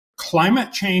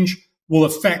climate change will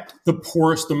affect the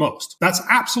poorest the most. That's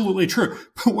absolutely true.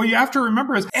 But what you have to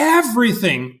remember is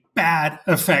everything bad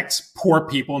affects poor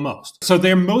people most. So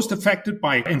they're most affected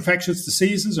by infectious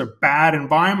diseases or bad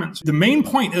environments. The main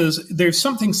point is there's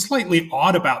something slightly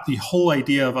odd about the whole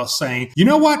idea of us saying, you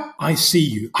know what? I see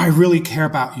you. I really care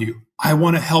about you. I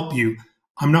want to help you.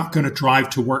 I'm not going to drive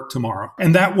to work tomorrow.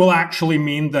 And that will actually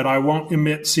mean that I won't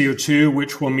emit CO2,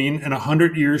 which will mean in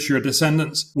 100 years, your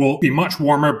descendants will be much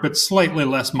warmer, but slightly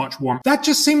less much warmer. That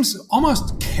just seems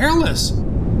almost careless.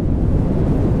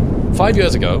 5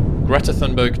 years ago, Greta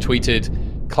Thunberg tweeted,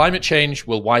 "Climate change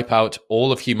will wipe out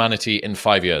all of humanity in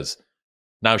 5 years."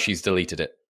 Now she's deleted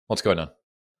it. What's going on?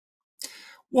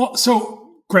 Well, so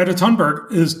Greta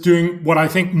Thunberg is doing what I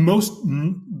think most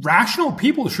rational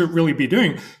people should really be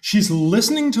doing. She's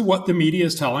listening to what the media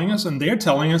is telling us, and they're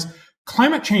telling us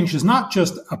climate change is not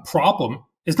just a problem.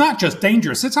 It's not just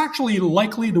dangerous. It's actually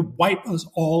likely to wipe us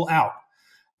all out.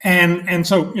 And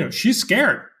so, she's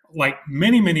scared, like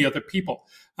many, many other people.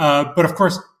 But of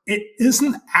course, it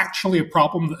isn't actually a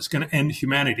problem that's going to end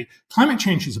humanity. Climate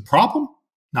change is a problem,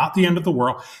 not the end of the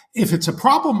world. If it's a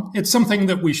problem, it's something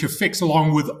that we should fix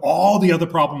along with all the other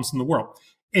problems in the world.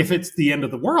 If it's the end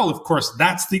of the world, of course,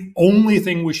 that's the only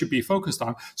thing we should be focused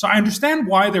on. So I understand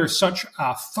why there's such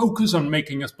a focus on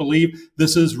making us believe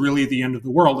this is really the end of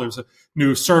the world. There's a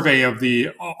new survey of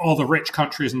all the rich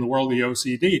countries in the world, the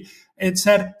OECD. It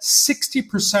said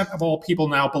 60% of all people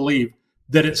now believe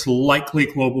that it's likely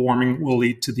global warming will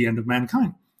lead to the end of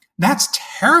mankind. That's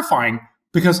terrifying,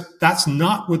 because that's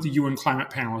not what the UN climate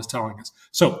panel is telling us.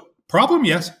 So problem,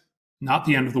 yes, not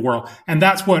the end of the world. And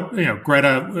that's what,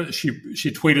 Greta, she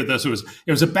tweeted this.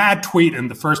 It was a bad tweet in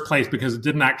the first place because it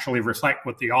didn't actually reflect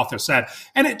what the author said.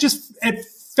 And it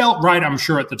felt right, I'm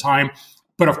sure, at the time.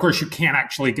 But of course, you can't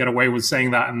actually get away with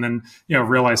saying that and then,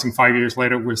 realizing 5 years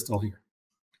later, we're still here.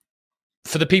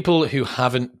 For the people who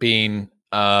haven't been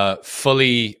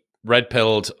fully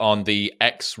red-pilled on the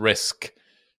X risk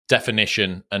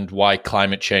definition and why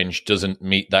climate change doesn't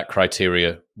meet that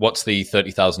criteria, what's the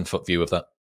 30,000-foot view of that?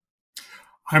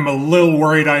 I'm a little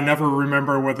worried. I never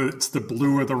remember whether it's the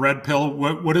blue or the red pill.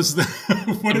 What is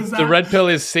what is that? The red pill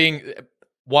is seeing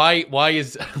why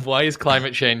is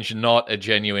climate change not a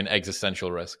genuine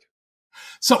existential risk?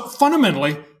 So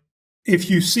fundamentally, if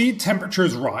you see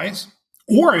temperatures rise,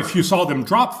 or if you saw them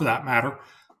drop for that matter,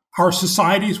 our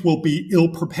societies will be ill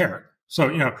prepared. So,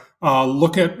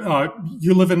 look at,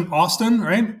 you live in Austin,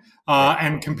 right?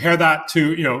 And compare that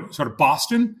to, sort of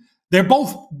Boston. They're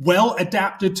both well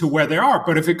adapted to where they are.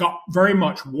 But if it got very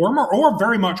much warmer or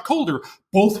very much colder,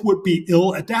 both would be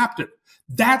ill adapted.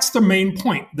 That's the main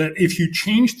point, that if you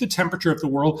change the temperature of the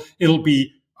world, it'll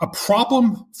be a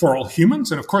problem for all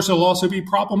humans. And of course, it'll also be a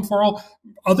problem for all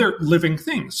other living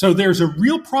things. So there's a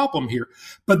real problem here.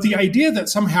 But the idea that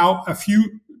somehow a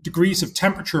few degrees of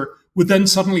temperature would then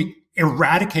suddenly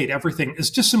eradicate everything is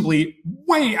just simply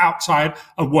way outside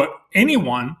of what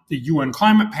anyone, the UN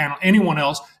climate panel, anyone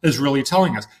else is really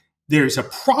telling us. There's a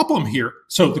problem here.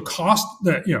 So the cost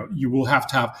that, you will have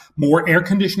to have more air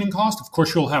conditioning cost. Of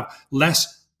course, you'll have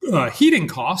less heating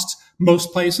costs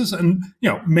most places. And,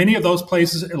 many of those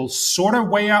places, it'll sort of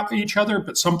weigh out each other,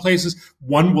 but some places,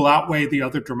 one will outweigh the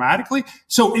other dramatically.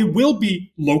 So it will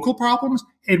be local problems.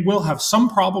 It will have some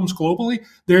problems globally.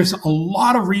 There's a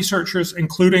lot of researchers,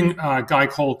 including a guy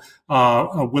called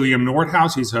William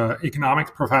Nordhaus. He's an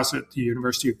economics professor at the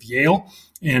University of Yale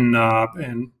in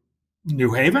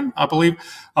New Haven, I believe.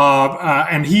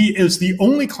 And he is the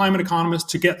only climate economist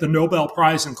to get the Nobel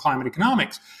Prize in climate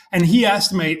economics. And he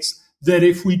estimates that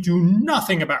if we do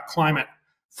nothing about climate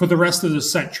for the rest of the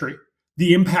century,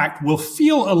 the impact will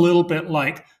feel a little bit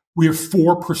like we're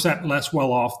 4% less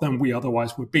well off than we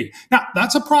otherwise would be. Now,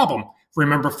 that's a problem.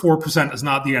 Remember, 4% is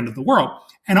not the end of the world.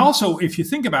 And also, if you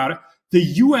think about it, the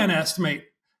UN estimate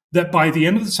that by the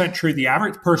end of the century, the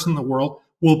average person in the world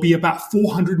will be about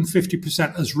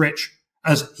 450% as rich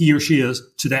as he or she is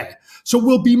today. So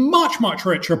we'll be much, much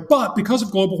richer, but because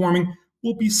of global warming,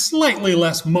 we'll be slightly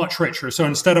less much richer. So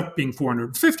instead of being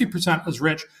 450% as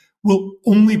rich, we'll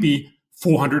only be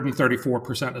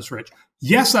 434% as rich.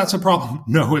 Yes, that's a problem.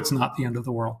 No, it's not the end of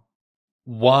the world.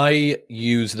 Why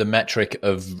use the metric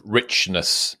of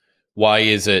richness? Why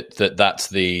is it that that's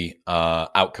the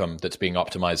outcome that's being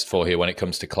optimized for here when it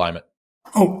comes to climate?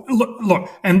 Oh, look,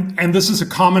 and this is a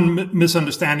common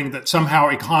misunderstanding that somehow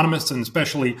economists, and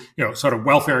especially, sort of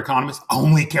welfare economists,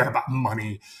 only care about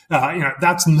money.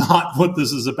 That's not what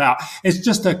this is about. It's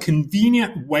just a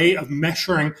convenient way of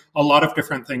measuring a lot of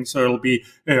different things. So it'll be,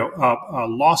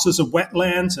 losses of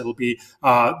wetlands. It'll be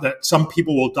that some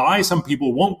people will die, some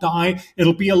people won't die.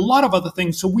 It'll be a lot of other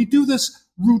things. So we do this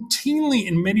routinely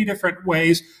in many different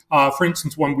ways. For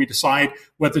instance, when we decide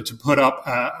whether to put up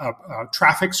a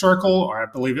traffic circle, or I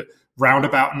believe it,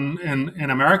 roundabout in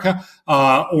America,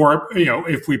 or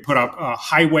if we put up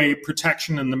highway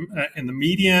protection in the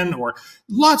median, or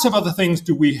lots of other things.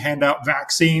 Do we hand out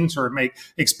vaccines or make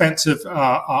expensive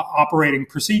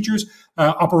operations?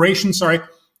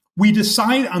 We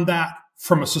decide on that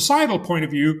from a societal point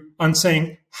of view on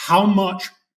saying how much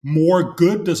more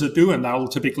good does it do, and that will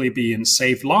typically be in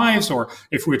saved lives, or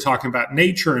if we're talking about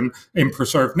nature and in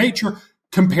preserved nature,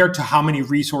 compared to how many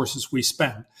resources we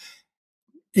spend.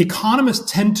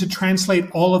 Economists tend to translate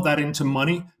all of that into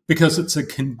money because it's a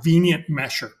convenient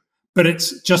measure, but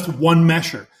it's just one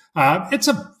measure. It's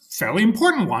a fairly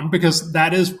important one because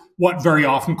that is what very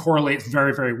often correlates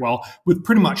very, very well with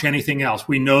pretty much anything else.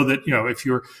 We know that,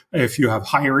 if you have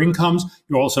higher incomes,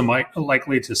 you're also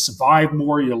likely to survive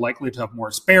more. You're likely to have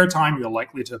more spare time. You're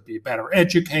likely to be better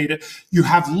educated. You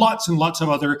have lots and lots of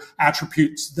other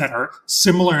attributes that are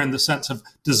similar in the sense of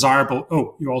desirable.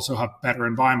 Oh, you also have better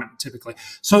environment typically.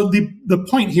 So the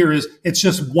point here is it's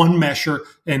just one measure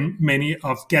in many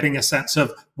of getting a sense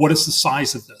of what is the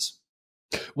size of this.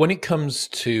 When it comes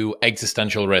to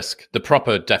existential risk, the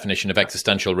proper definition of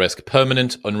existential risk,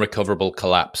 permanent, unrecoverable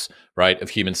collapse, right, of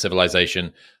human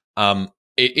civilization,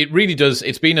 it really does.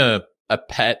 It's been a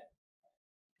pet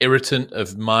irritant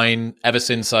of mine ever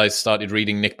since I started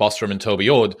reading Nick Bostrom and Toby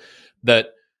Ord,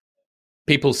 that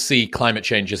people see climate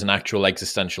change as an actual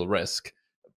existential risk.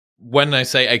 When I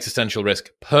say existential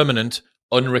risk, permanent,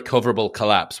 unrecoverable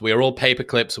collapse. We are all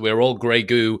paperclips, we are all grey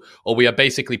goo, or we are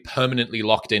basically permanently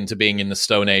locked into being in the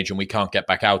Stone Age and we can't get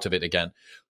back out of it again.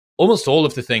 Almost all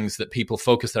of the things that people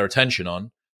focus their attention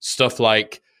on, stuff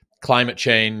like climate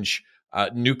change,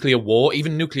 nuclear war,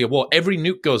 even nuclear war, every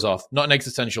nuke goes off, not an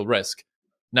existential risk.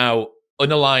 Now,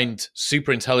 unaligned,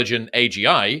 super intelligent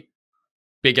AGI,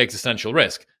 big existential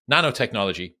risk.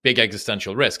 Nanotechnology, big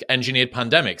existential risk. Engineered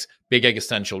pandemics, big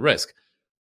existential risk.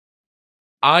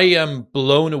 I am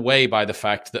blown away by the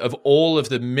fact that of all of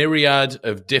the myriad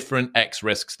of different X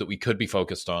risks that we could be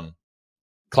focused on,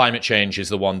 climate change is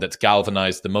the one that's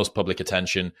galvanized the most public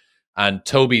attention. And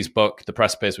Toby's book, The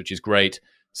Precipice, which is great,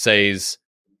 says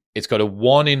it's got a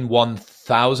 1 in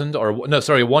 1,000, or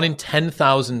a 1 in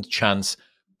 10,000 chance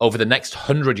over the next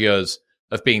 100 years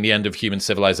of being the end of human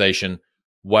civilization.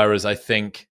 Whereas I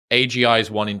think AGI is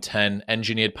 1 in 10,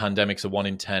 engineered pandemics are 1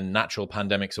 in 10, natural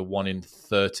pandemics are 1 in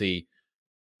 30.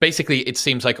 Basically, it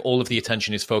seems like all of the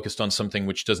attention is focused on something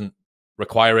which doesn't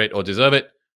require it or deserve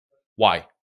it. Why?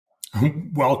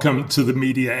 Welcome to the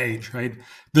media age, right?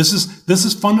 This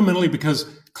is fundamentally because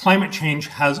climate change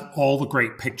has all the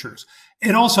great pictures.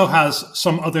 It also has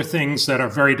some other things that are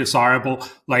very desirable,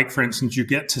 like, for instance, you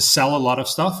get to sell a lot of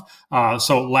stuff.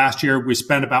 So last year, we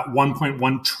spent about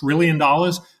 $1.1 trillion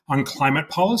on climate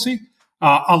policy.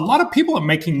 A lot of people are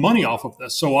making money off of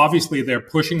this. So obviously they're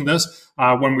pushing this.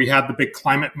 When we had the big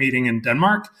climate meeting in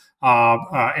Denmark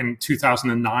in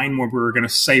 2009, when we were going to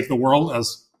save the world,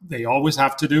 as they always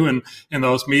have to do in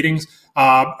those meetings,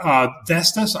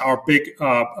 Vestas, our big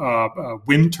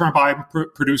wind turbine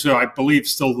producer, I believe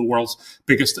still the world's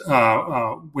biggest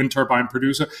wind turbine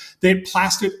producer, they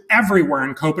plastered everywhere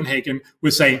in Copenhagen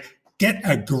with saying, get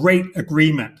a great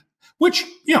agreement. Which,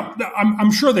 I'm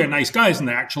sure they're nice guys and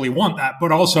they actually want that,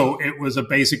 but also it was a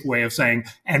basic way of saying,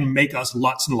 and make us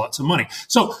lots and lots of money.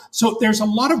 So there's a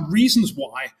lot of reasons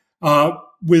why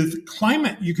with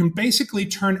climate, you can basically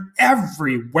turn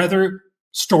every weather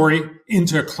story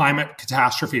into a climate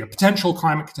catastrophe, a potential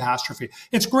climate catastrophe.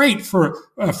 It's great for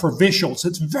visuals.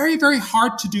 It's very, very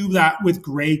hard to do that with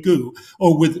gray goo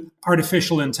or with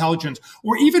artificial intelligence.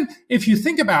 Or even if you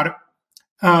think about it,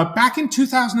 back in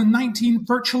 2019,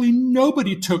 virtually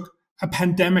nobody took a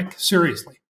pandemic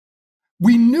seriously.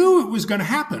 We knew it was going to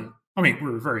happen. I mean,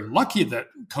 we were very lucky that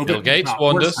COVID. Bill Gates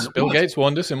warned us. Bill Gates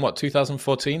warned us in what,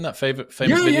 2014? That famous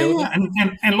video. Yeah.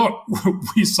 And look,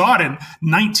 we saw it in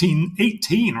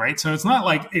 1918, right? So it's not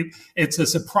like it's a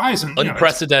surprise and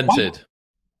unprecedented.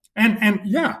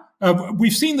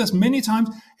 We've seen this many times,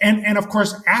 and of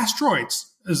course, asteroids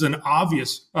is an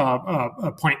obvious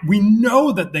point. We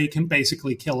know that they can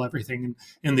basically kill everything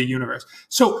in the universe.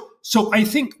 So I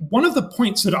think one of the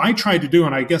points that I try to do,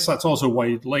 and I guess that's also why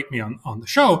you'd like me on the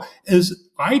show, is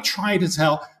I try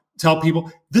to tell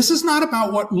people this is not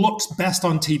about what looks best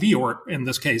on TV, or in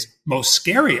this case, most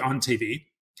scary on TV.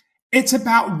 It's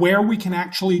about where we can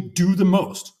actually do the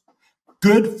most.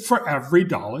 Good for every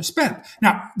dollar spent.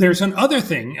 Now, there's another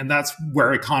thing, and that's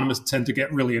where economists tend to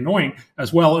get really annoying,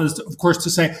 as well as, of course,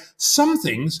 to say some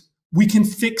things we can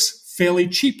fix fairly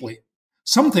cheaply.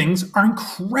 Some things are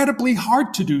incredibly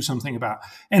hard to do something about.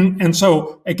 And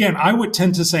so, again, I would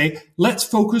tend to say, let's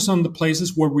focus on the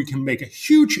places where we can make a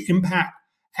huge impact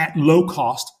at low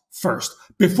cost first,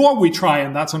 before we try,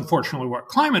 and that's unfortunately what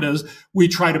climate is, we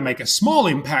try to make a small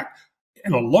impact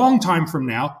in a long time from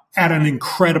now at an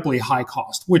incredibly high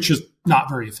cost, which is not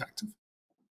very effective.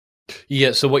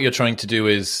 Yeah, so what you're trying to do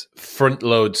is front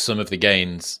load some of the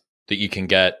gains that you can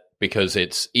get because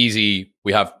it's easy.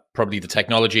 We have probably the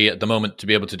technology at the moment to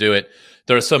be able to do it.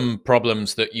 There are some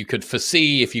problems that you could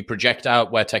foresee if you project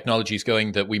out where technology is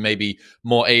going, that we may be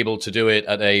more able to do it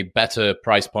at a better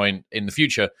price point in the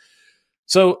future.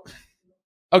 So,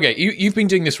 okay, you've been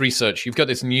doing this research. You've got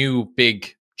this new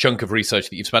big chunk of research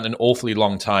that you've spent an awfully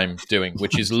long time doing,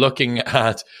 which is looking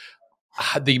at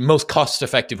the most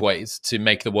cost-effective ways to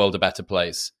make the world a better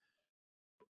place.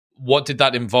 What did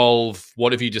that involve?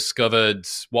 What have you discovered?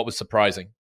 What was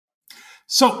surprising?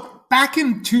 So back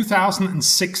in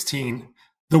 2016,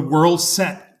 the world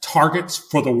set targets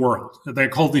for the world. They're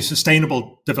called the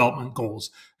Sustainable Development Goals.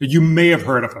 You may have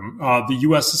heard of them. The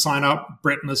US has signed up,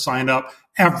 Britain has signed up,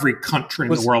 every country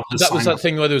in the world has signed up. That was that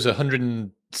thing where there was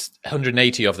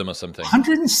 180 of them or something?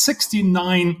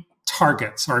 169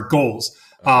 targets or goals.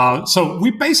 So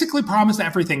we basically promised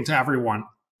everything to everyone,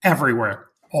 everywhere,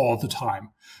 all the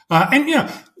time. And, you know,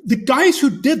 the guys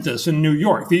who did this in New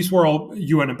York, these were all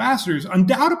UN ambassadors,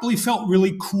 undoubtedly felt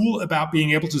really cool about being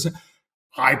able to say,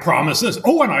 I promise this.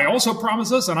 Oh, and I also promise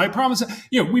this, and I promise that.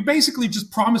 You know, we basically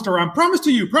just promised around, promise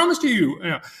to you, promise to you.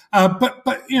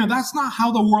 But you know, that's not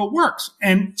how the world works.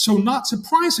 And so, not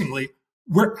surprisingly,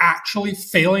 we're actually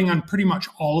failing on pretty much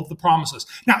all of the promises.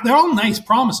 Now, they're all nice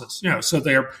promises, you know, so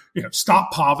they're, you know,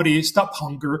 stop poverty, stop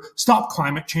hunger, stop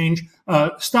climate change,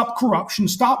 stop corruption,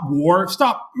 stop war,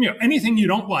 stop, you know, anything you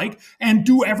don't like, and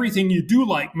do everything you do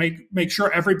like, make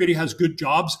sure everybody has good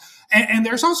jobs. And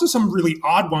there's also some really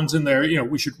odd ones in there. You know,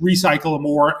 we should recycle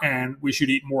more, and we should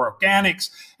eat more organics,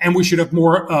 and we should have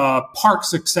more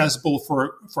parks accessible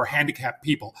for handicapped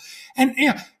people. And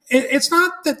yeah, it's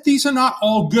not that these are not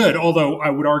all good, although I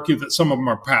would argue that some of them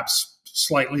are perhaps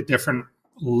slightly different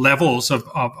levels of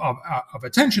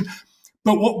attention.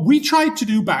 But what we tried to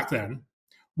do back then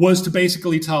was to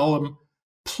basically tell them,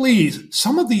 please,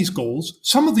 some of these goals,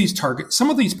 some of these targets, some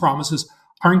of these promises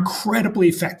are incredibly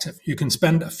effective. You can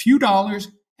spend a few dollars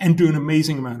and do an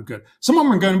amazing amount of good. Some of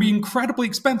them are going to be incredibly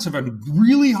expensive and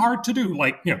really hard to do,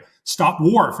 like, you know, stop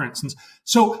war, for instance.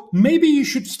 So maybe you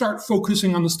should start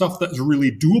focusing on the stuff that's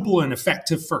really doable and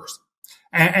effective first.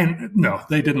 And no,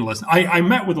 they didn't listen. I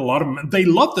met with a lot of them. They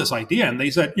loved this idea, and they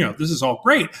said, you know, this is all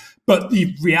great. But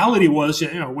the reality was,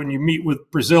 you know, when you meet with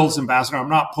Brazil's ambassador, I'm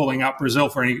not pulling out Brazil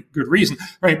for any good reason,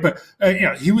 right? But, you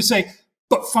know, he would say,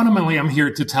 but fundamentally, I'm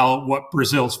here to tell what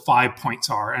Brazil's 5 points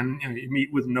are. And, you know, you meet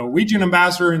with the Norwegian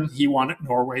ambassador, and he wanted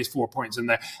Norway's 4 points in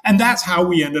there. And that's how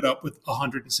we ended up with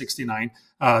 169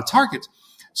 targets.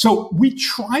 So we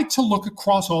tried to look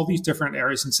across all these different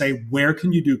areas and say, where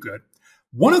can you do good?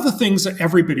 One of the things that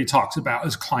everybody talks about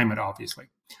is climate, obviously.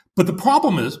 But the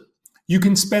problem is you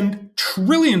can spend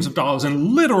trillions of dollars,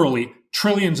 and literally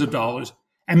trillions of dollars,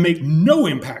 and make no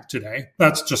impact today.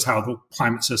 That's just how the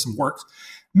climate system works.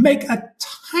 Make a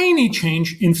tiny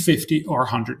change in 50 or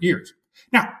 100 years.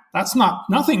 Now, that's not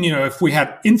nothing. You know, if we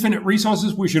had infinite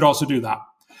resources, we should also do that.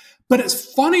 But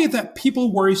it's funny that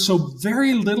people worry so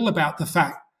very little about the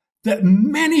fact that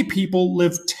many people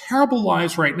live terrible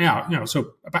lives right now. You know,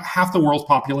 so about half the world's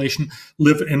population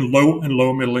live in low and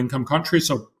low middle income countries,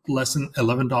 so less than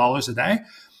 $11 a day.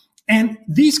 And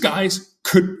these guys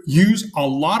could use a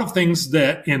lot of things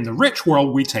that in the rich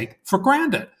world we take for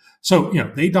granted. So, you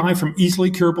know, they die from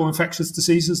easily curable infectious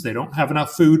diseases. They don't have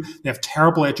enough food. They have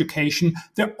terrible education.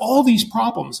 There are all these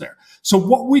problems there. So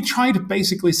what we try to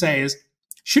basically say is,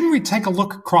 shouldn't we take a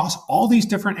look across all these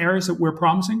different areas that we're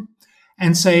promising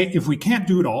and say, if we can't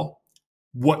do it all,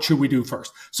 what should we do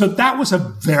first? So that was a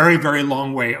very, very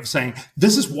long way of saying,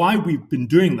 this is why we've been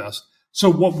doing this. So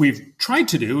what we've tried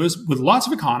to do is, with lots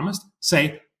of economists,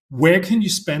 say, where can you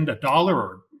spend $1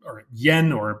 or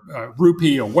yen or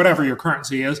rupee or whatever your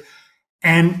currency is,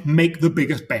 and make the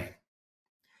biggest bang.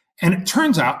 And it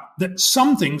turns out that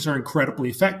some things are incredibly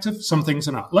effective, some things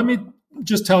are not. Let me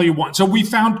just tell you one. So we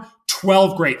found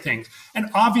 12 great things. And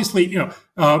obviously, you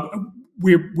know,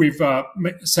 we've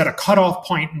set a cutoff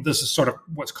point, and this is sort of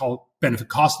what's called benefit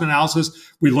cost analysis.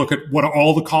 We look at what are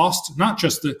all the costs, not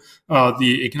just the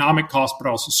economic cost, but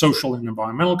also social and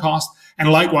environmental costs. And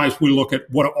likewise, we look at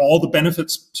what are all the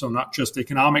benefits, so not just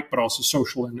economic, but also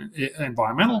social and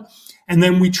environmental. And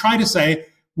then we try to say,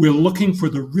 we're looking for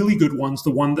the really good ones,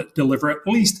 the one that deliver at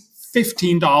least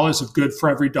 $15 of good for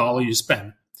every dollar you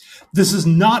spend. This is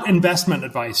not investment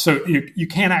advice. So you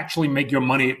can't actually make your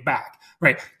money back,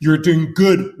 right? You're doing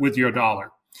good with your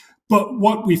dollar. But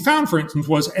what we found, for instance,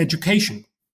 was education.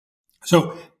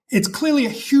 So it's clearly a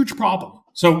huge problem.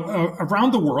 So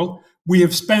around the world, we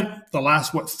have spent the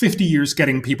last, 50 years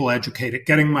getting people educated,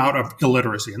 getting them out of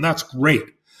illiteracy. And that's great.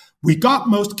 We got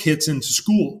most kids into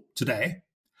school today.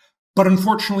 But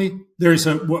unfortunately, there's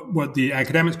what the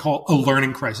academics call a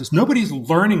learning crisis. Nobody's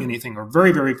learning anything, or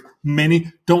very, very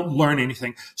many don't learn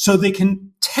anything. So they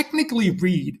can technically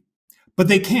read, but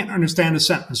they can't understand a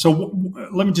sentence. So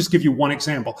let me just give you one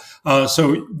example.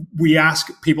 So we ask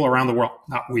people around the world,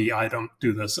 not we, I don't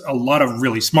do this. A lot of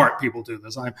really smart people do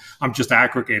this. I'm just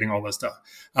aggregating all this stuff.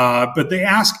 But they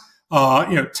ask,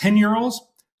 10-year-olds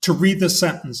to read this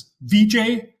sentence.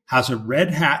 VJ has a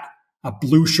red hat, a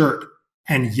blue shirt,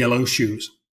 and yellow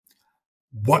shoes.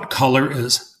 What color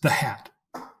is the hat?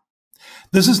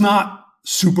 This is not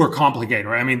super complicated,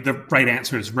 right? I mean, the right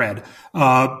answer is red.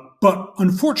 But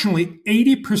unfortunately,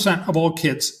 80% of all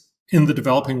kids in the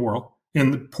developing world,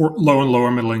 in the low and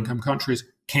lower middle income countries,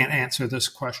 can't answer this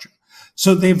question.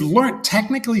 So they've learned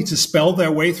technically to spell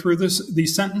their way through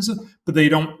these sentences, but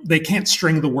they can't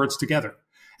string the words together.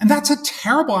 And that's a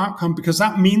terrible outcome, because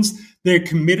that means they're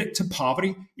committed to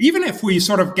poverty. Even if we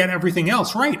sort of get everything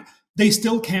else right, they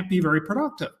still can't be very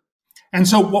productive. And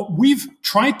so what we've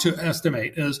tried to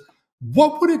estimate is,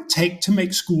 what would it take to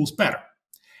make schools better?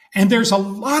 And there's a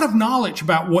lot of knowledge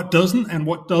about what doesn't and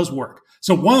what does work.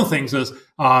 So one of the things is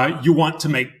you want to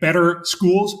make better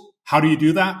schools. How do you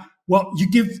do that? Well,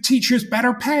 you give teachers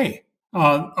better pay.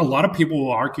 A lot of people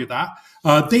will argue that.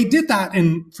 They did that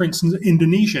in, for instance,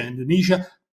 Indonesia. Indonesia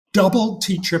doubled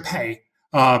teacher pay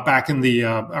back in the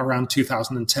around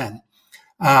 2010.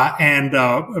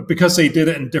 And because they did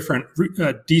it in different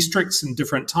districts in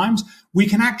different times, we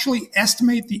can actually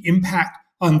estimate the impact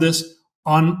on this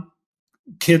on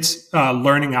kids'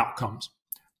 learning outcomes.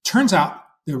 Turns out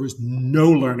there was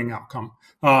no learning outcome.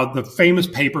 The famous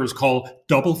paper is called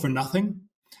Double for Nothing.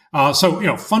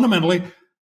 So fundamentally,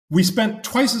 we spent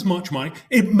twice as much money.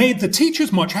 It made the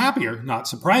teachers much happier, not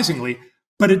surprisingly,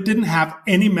 but it didn't have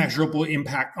any measurable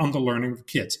impact on the learning of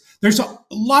kids. There's a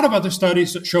lot of other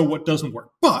studies that show what doesn't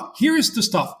work, but here's the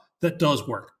stuff that does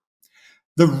work.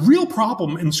 The real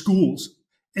problem in schools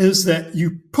is that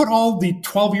you put all the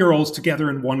 12-year-olds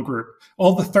together in one group,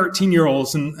 all the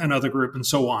 13-year-olds in another group, and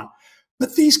so on.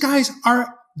 But these guys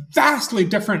are vastly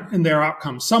different in their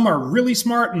outcomes. Some are really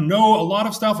smart and know a lot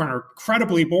of stuff and are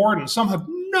incredibly bored, and some have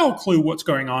no clue what's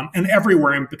going on, and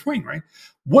everywhere in between, right?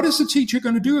 What is the teacher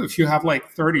going to do if you have like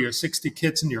 30 or 60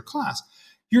 kids in your class?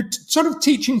 You're sort of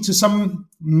teaching to some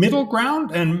middle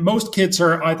ground, and most kids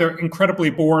are either incredibly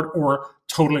bored or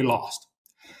totally lost.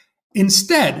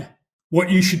 Instead, what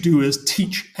you should do is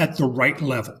teach at the right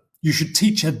level. You should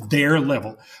teach at their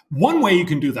level. One way you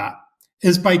can do that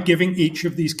is by giving each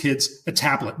of these kids a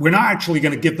tablet. We're not actually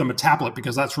going to give them a tablet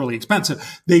because that's really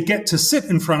expensive. They get to sit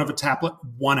in front of a tablet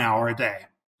 1 hour a day.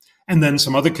 And then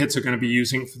some other kids are going to be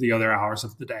using it for the other hours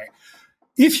of the day.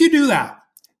 If you do that,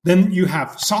 then you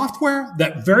have software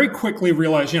that very quickly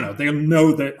realize, they'll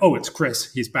know that, oh, it's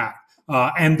Chris, he's back.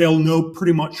 And they'll know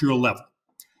pretty much your level.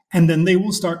 And then they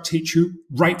will start teach you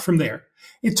right from there.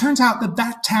 It turns out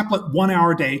that tablet 1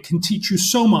 hour a day can teach you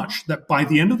so much that by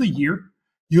the end of the year,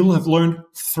 you'll have learned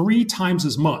 3 times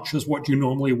as much as what you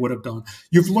normally would have done.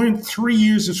 You've learned 3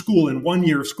 years of school in 1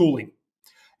 year of schooling.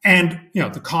 And,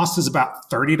 the cost is about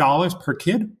 $30 per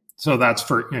kid. So that's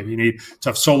for, you need to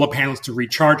have solar panels to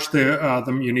recharge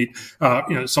them. You need,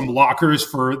 some lockers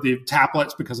for the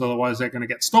tablets because otherwise they're going to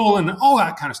get stolen and all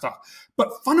that kind of stuff.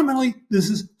 But fundamentally, this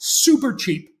is super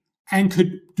cheap and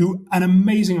could do an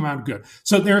amazing amount of good.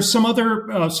 So there are some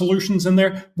other solutions in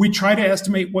there. We try to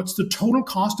estimate what's the total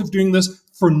cost of doing this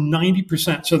for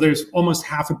 90%. So there's almost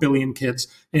 500 million kids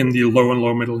in the low and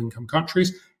low middle income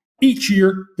countries. Each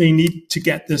year, they need to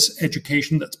get this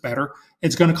education that's better.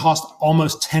 It's going to cost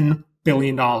almost $10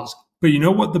 billion. But you know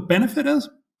what the benefit is?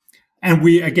 And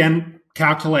we, again,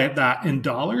 calculate that in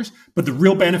dollars. But the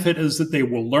real benefit is that they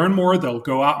will learn more. They'll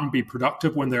go out and be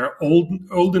productive when they're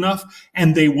old enough.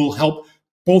 And they will help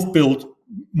both build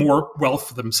more wealth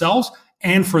for themselves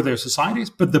and for their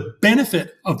societies. But the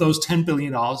benefit of those $10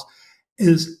 billion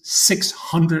is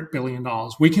 $600 billion.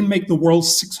 We can make the world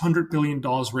 $600 billion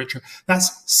richer.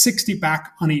 That's 60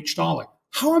 back on each dollar.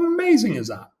 How amazing is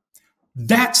that?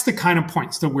 That's the kind of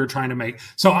points that we're trying to make.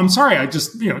 So I'm sorry, I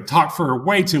just talked for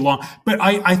way too long, but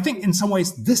I think in some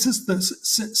ways this is the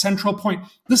central point.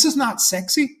 This is not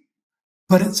sexy,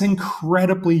 but it's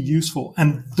incredibly useful.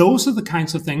 And those are the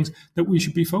kinds of things that we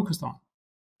should be focused on.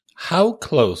 How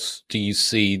close do you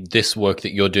see this work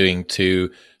that you're doing to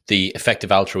the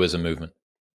effective altruism movement?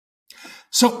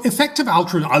 So effective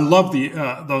altruism, I love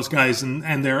those guys,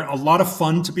 and they're a lot of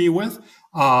fun to be with.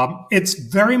 It's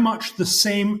very much the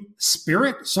same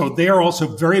spirit. So they are also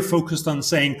very focused on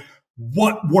saying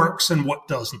what works and what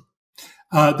doesn't.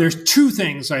 There's two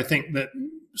things I think that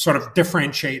sort of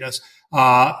differentiate us.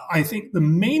 I think the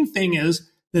main thing is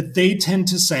that they tend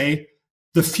to say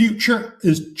the future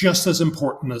is just as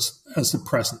important as the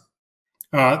present.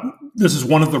 This is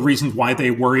one of the reasons why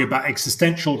they worry about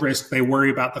existential risk. They worry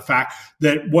about the fact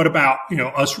that what about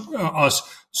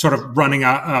us sort of running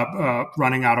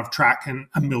out of track in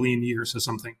a million years or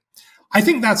something. I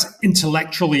think that's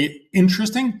intellectually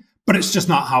interesting, but it's just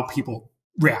not how people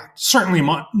react. Certainly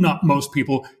not most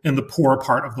people in the poor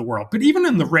part of the world, but even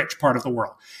in the rich part of the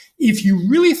world. If you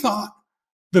really thought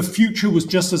the future was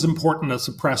just as important as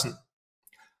the present,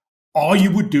 all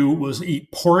you would do was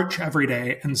eat porridge every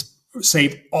day and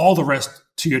save all the rest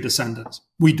to your descendants.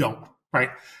 We don't, right?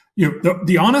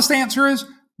 The honest answer is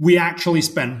we actually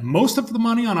spend most of the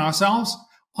money on ourselves,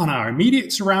 on our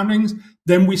immediate surroundings.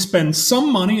 Then we spend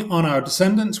some money on our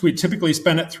descendants. We typically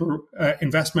spend it through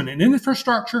investment in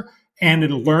infrastructure and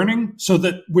in learning, so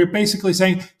that we're basically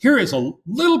saying, here is a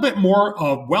little bit more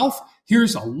of wealth.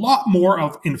 Here's a lot more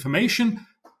of information.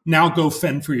 Now go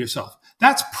fend for yourself.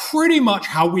 That's pretty much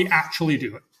how we actually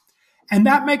do it. And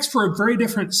that makes for a very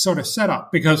different sort of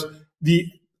setup, because the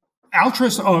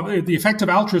altruists, the effective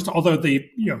altruists, although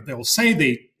they'll say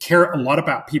they care a lot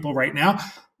about people right now,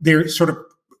 they're sort of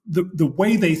the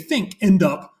way they think end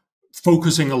up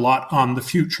focusing a lot on the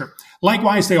future.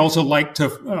 Likewise, they also like to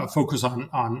focus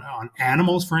on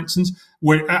animals, for instance.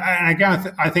 And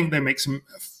again, I think they make some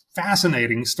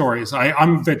fascinating stories.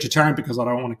 I'm vegetarian because I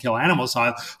don't want to kill animals.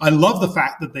 So I love the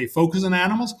fact that they focus on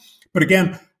animals. But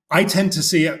again, I tend to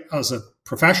see it as a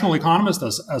professional economist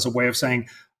as a way of saying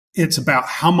it's about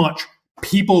how much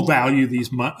people value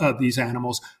these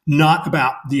animals, not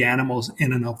about the animals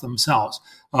in and of themselves.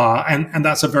 And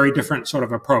that's a very different sort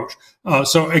of approach.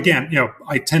 So again,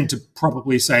 I tend to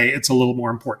probably say it's a little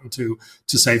more important to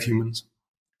save humans.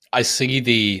 I see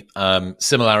the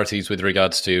similarities with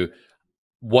regards to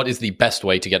what is the best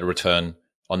way to get a return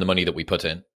on the money that we put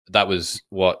in. That was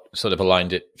what sort of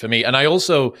aligned it for me. And I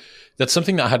also, that's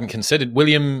something that I hadn't considered.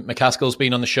 William McCaskill's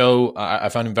been on the show. I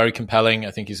found him very compelling.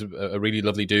 I think he's a really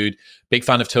lovely dude. Big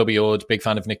fan of Toby Ord, big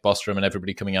fan of Nick Bostrom and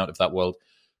everybody coming out of that world.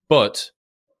 But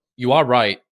you are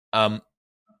right.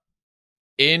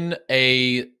 In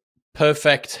a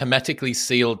perfect, hermetically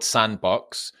sealed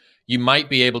sandbox, you might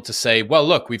be able to say, well,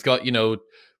 look, we've got,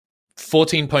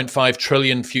 14.5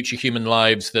 trillion future human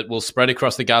lives that will spread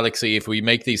across the galaxy if we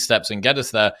make these steps and get us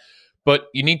there. But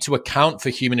you need to account for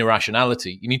human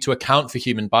irrationality. You need to account for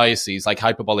human biases like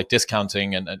hyperbolic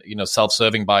discounting and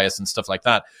self-serving bias and stuff like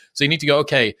that. So you need to go,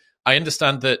 okay, I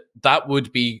understand that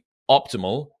would be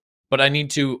optimal, but I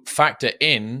need to factor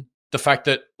in the fact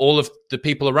that all of the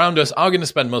people around us are going to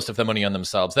spend most of their money on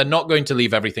themselves. They're not going to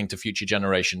leave everything to future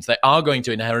generations. They are going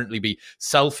to inherently be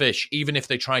selfish, even if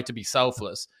they try to be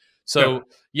selfless. So,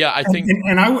 yeah, I think...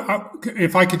 And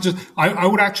if I could just... I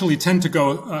would actually tend to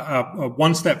go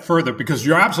one step further, because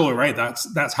you're absolutely right.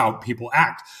 That's how people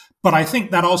act. But I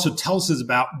think that also tells us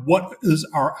about what is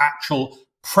our actual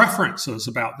preferences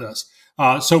about this.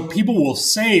 So people will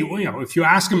say, well, if you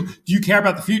ask them, do you care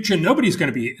about the future? Nobody's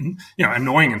going to be,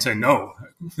 annoying and say, no,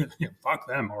 fuck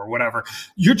them or whatever.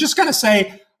 You're just going to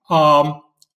say...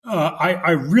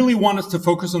 I really want us to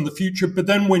focus on the future. But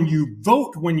then when you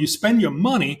vote, when you spend your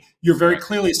money, you're very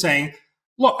clearly saying,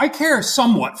 look, I care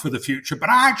somewhat for the future, but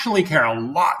I actually care a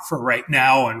lot for right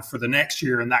now and for the next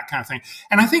year and that kind of thing.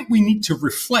 And I think we need to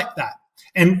reflect that.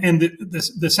 And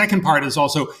the second part is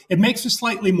also, it makes for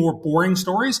slightly more boring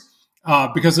stories.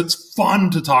 Because it's fun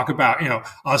to talk about,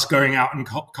 us going out and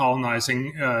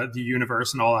colonizing the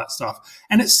universe and all that stuff.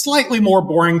 And it's slightly more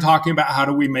boring talking about how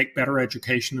do we make better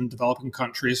education in developing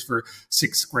countries for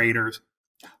sixth graders.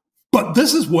 But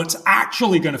this is what's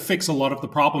actually going to fix a lot of the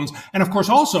problems. And of course,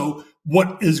 also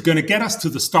what is going to get us to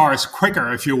the stars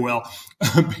quicker, if you will,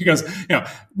 because,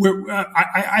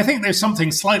 I think there's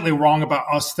something slightly wrong about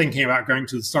us thinking about going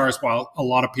to the stars while a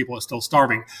lot of people are still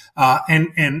starving.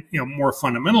 And more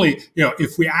fundamentally,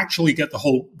 if we actually get the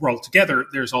whole world together,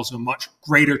 there's also a much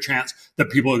greater chance that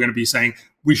people are going to be saying,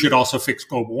 we should also fix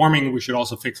global warming. We should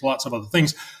also fix lots of other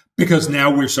things, because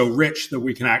now we're so rich that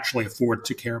we can actually afford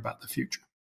to care about the future.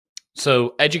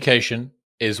 So education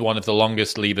is one of the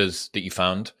longest levers that you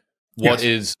found. What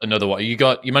is another one? You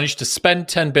managed to spend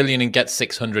 10 billion and get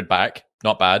 600 back.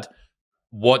 Not bad.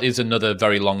 What is another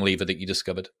very long lever that you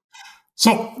discovered?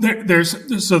 So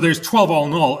there's 12 all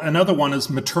in all. Another one is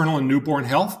maternal and newborn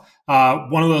health.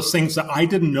 one of those things that I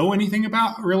didn't know anything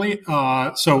about, really.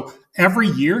 So every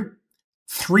year,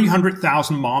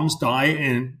 300,000 moms die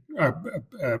in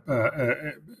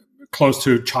close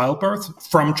to childbirth,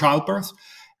 from childbirth.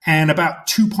 And about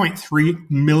 2.3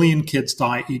 million kids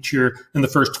die each year in the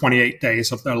first 28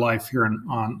 days of their life here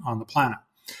on the planet.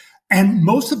 And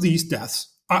most of these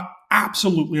deaths are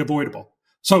absolutely avoidable.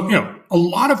 So, a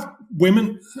lot of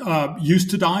women used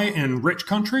to die in rich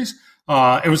countries.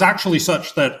 It was actually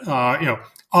such that,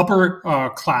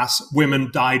 upper class women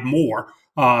died more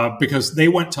because they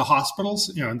went to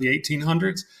hospitals, in the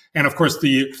 1800s. And of course,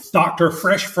 the doctor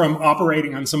fresh from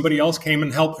operating on somebody else came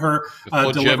and helped her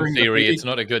delivering germ theory. It's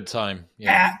not a good time.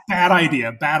 Yeah. Bad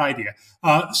idea.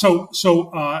 But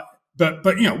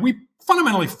we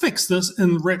fundamentally fixed this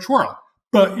in the rich world.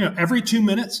 But every 2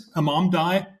 minutes, a mom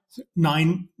died,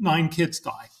 nine kids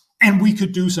die, and we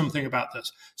could do something about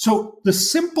this. So the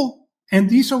simple, and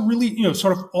these are really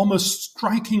sort of almost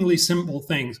strikingly simple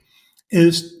things,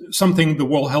 is something the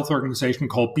World Health Organization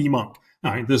called BMUNC.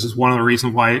 This is one of the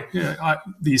reasons why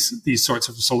these sorts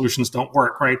of solutions don't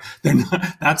work, right?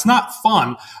 That's not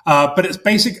fun, but it's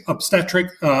basic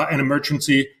obstetric and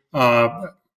emergency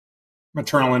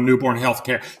maternal and newborn health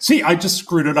care. See, I just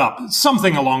screwed it up.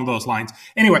 Something along those lines.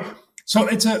 Anyway, so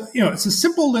it's a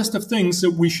simple list of things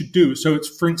that we should do. So it's,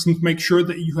 for instance, make sure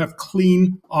that you have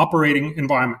clean operating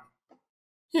environment.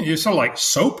 You sort of like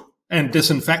soap and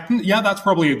disinfectant. Yeah, that's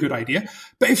probably a good idea.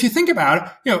 But if you think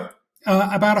about it,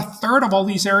 about a third of all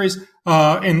these areas in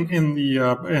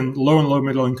low and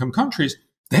middle income countries,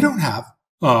 they don't have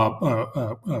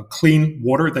clean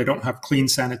water. They don't have clean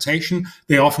sanitation.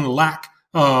 They often lack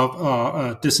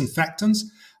disinfectants.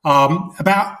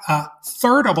 About a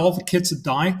third of all the kids that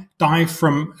die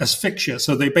from asphyxia.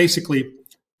 So they basically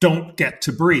don't get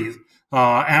to breathe.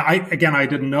 And I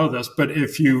didn't know this, but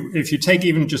if you take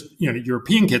even just,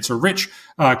 European kids or rich,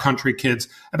 country kids,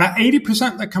 about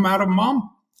 80% that come out of mom,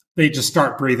 they just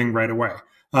start breathing right away.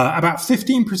 About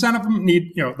 15% of them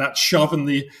need, that shove in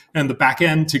the back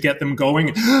end to get them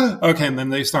going. Okay. And then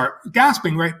they start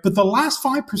gasping, right? But the last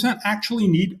 5% actually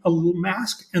need a little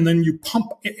mask, and then you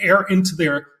pump air into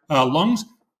their lungs,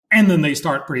 and then they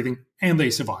start breathing and they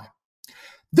survive.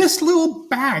 This little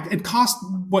bag, it costs,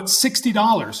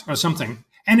 $60 or something,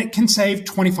 and it can save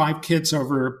 25 kids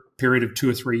over a period of 2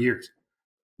 or 3 years.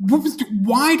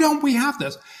 Why don't we have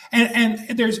this?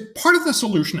 And there's part of the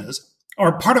solution is,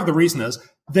 or part of the reason is,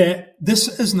 that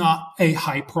this is not a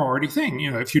high priority thing.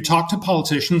 If you talk to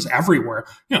politicians everywhere,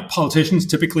 politicians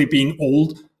typically being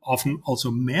old, often also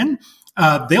men,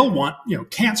 they'll want,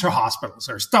 cancer hospitals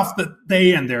or stuff that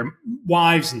they and their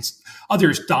wives and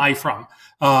others die from.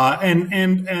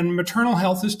 And maternal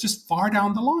health is just far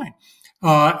down the line.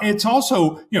 It's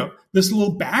also, this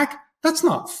little bag, that's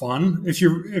not fun. If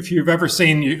you've ever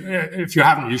seen, if you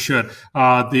haven't, you should,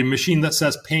 the machine that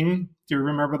says ping. Do you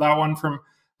remember that one from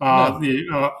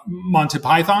the Monty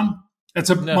Python?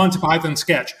 It's a Monty Python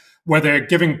sketch where they're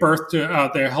giving birth to,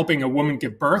 they're helping a woman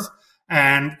give birth.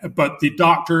 But the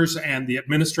doctors and the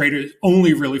administrators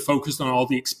only really focused on all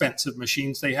the expensive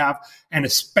machines they have, and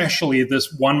especially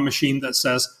this one machine that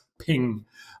says ping.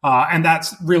 And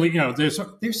that's really, there's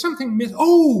something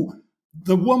oh,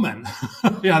 the woman.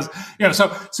 Yes.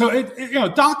 So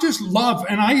doctors love,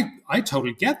 and I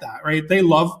totally get that, right? They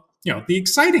love, the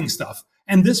exciting stuff.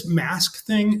 And this mask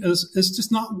thing is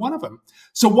just not one of them.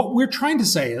 So what we're trying to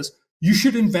say is you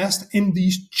should invest in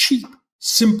these cheap,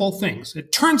 simple things.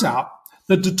 It turns out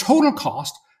that the total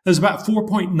cost is about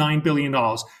 $4.9 billion.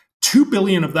 $2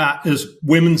 billion of that is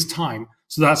women's time.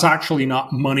 So that's actually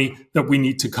not money that we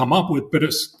need to come up with, but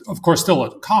it's, of course, still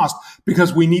a cost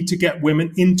because we need to get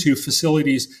women into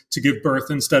facilities to give birth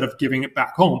instead of giving it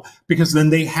back home, because then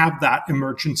they have that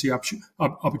emergency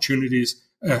opportunities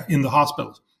in the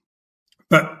hospitals.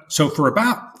 But so for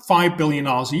about $5 billion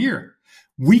a year,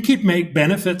 we could make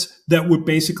benefits that would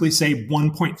basically save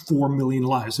 1.4 million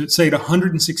lives. It'd save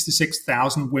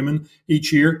 166,000 women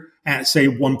each year, and it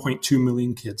saved 1.2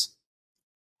 million kids.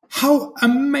 How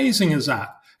amazing is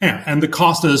that? And the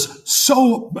cost is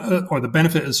or the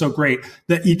benefit is so great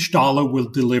that each dollar will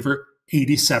deliver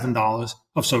 $87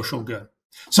 of social good.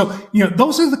 So,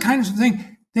 those are the kinds of things.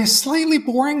 They're slightly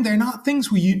boring. They're not things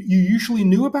you usually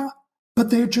knew about, but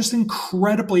they're just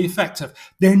incredibly effective.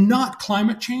 They're not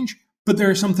climate change, but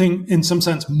they're something in some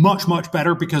sense much, much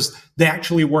better because they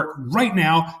actually work right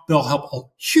now. They'll help a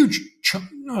huge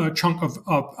chunk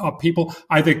of people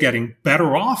either getting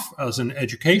better off as an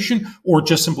education or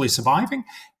just simply surviving.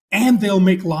 And they'll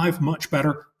make life much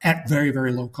better at very,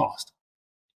 very low cost.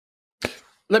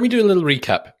 Let me do a little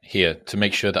recap here to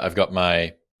make sure that I've got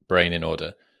my brain in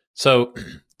order. So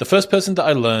The first person that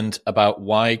I learned about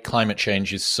why climate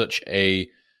change is such a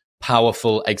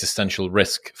powerful existential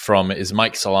risk from is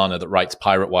Mike Solana, that writes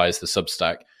Pirate Wires, the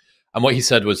Substack. And what he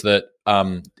said was that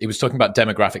he was talking about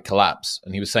demographic collapse.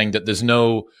 And he was saying that there's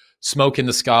no smoke in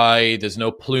the sky, there's no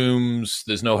plumes,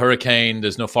 there's no hurricane,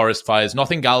 there's no forest fires.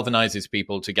 Nothing galvanizes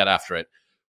people to get after it.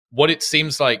 What it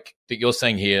seems like that you're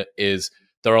saying here is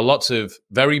there are lots of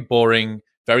very boring,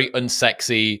 very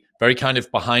unsexy, very kind of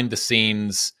behind the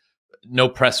scenes, no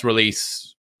press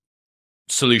release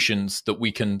solutions that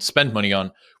we can spend money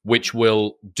on, which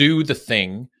will do the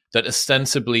thing that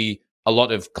ostensibly a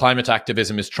lot of climate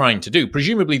activism is trying to do.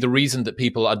 Presumably the reason that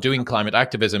people are doing climate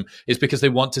activism is because they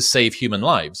want to save human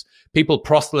lives. People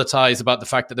proselytize about the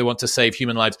fact that they want to save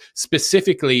human lives,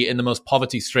 specifically in the most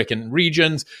poverty-stricken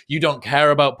regions. You don't care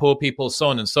about poor people, so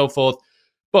on and so forth.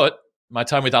 But my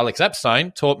time with Alex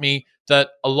Epstein taught me that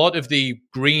a lot of the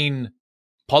green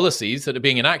policies that are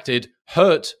being enacted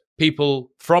hurt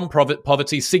people from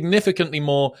poverty significantly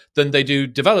more than they do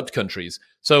developed countries.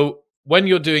 So when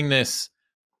you're doing this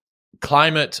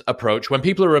climate approach, when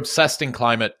people are obsessed in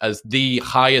climate as the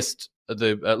highest,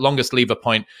 the longest lever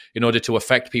point in order to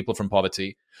affect people from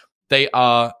poverty, they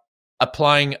are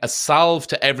applying a salve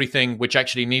to everything which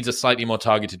actually needs a slightly more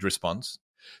targeted response.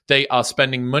 They are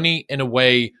spending money in a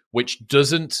way which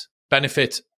doesn't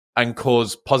benefit and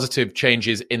cause positive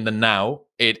changes in the now.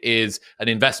 It is an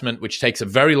investment which takes a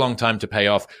very long time to pay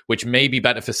off, which may be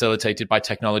better facilitated by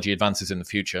technology advances in the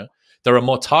future. There are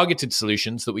more targeted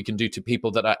solutions that we can do to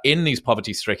people that are in these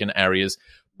poverty-stricken areas.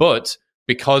 But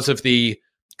because of the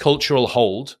cultural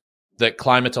hold that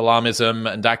climate alarmism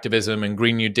and activism and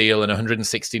Green New Deal and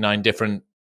 169 different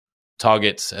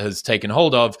targets has taken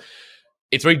hold of,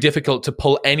 it's very difficult to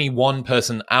pull any one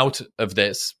person out of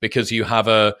this, because you have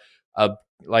a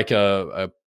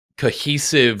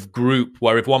cohesive group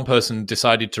where if one person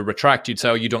decided to retract, you'd say,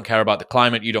 oh, you don't care about the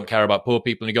climate, you don't care about poor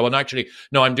people. And you go, well, actually,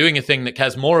 no, I'm doing a thing that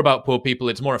cares more about poor people.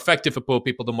 It's more effective for poor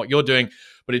people than what you're doing.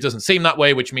 But it doesn't seem that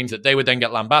way, which means that they would then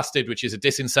get lambasted, which is a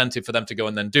disincentive for them to go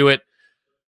and then do it.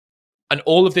 And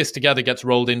all of this together gets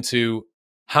rolled into,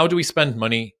 how do we spend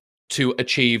money to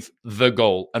achieve the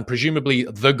goal? And presumably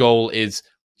the goal is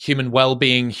human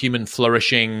well-being, human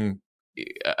flourishing,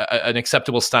 an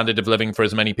acceptable standard of living for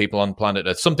as many people on planet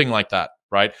Earth, something like that,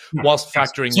 right? Yeah. Whilst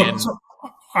factoring in... So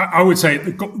I would say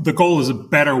the goal is a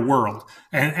better world.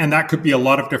 And that could be a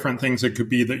lot of different things. It could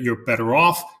be that you're better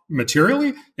off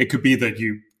materially. It could be that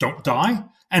you don't die.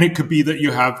 And it could be that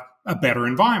you have a better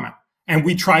environment. And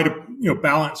we try to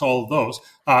balance all of those.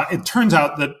 It turns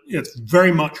out that it's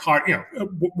very much hard.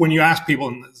 When you ask people,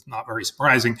 and it's not very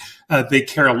surprising, they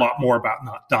care a lot more about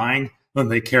not dying than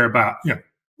they care about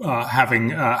having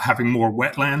more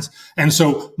wetlands. And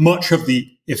so much of the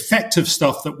effective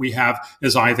stuff that we have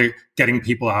is either getting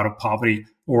people out of poverty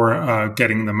or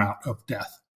getting them out of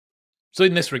death. So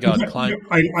in this regard,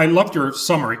 I loved your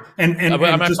summary. And am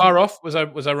I far off? Was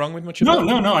I wrong with much of that?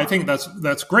 No. I think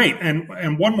that's great.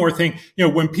 And one more thing,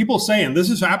 when people say, and this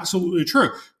is absolutely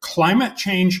true, climate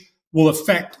change will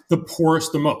affect the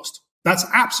poorest the most. That's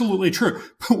absolutely true.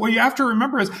 But what you have to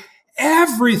remember is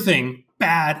everything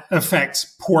bad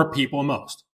affects poor people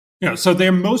most. So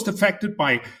they're most affected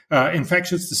by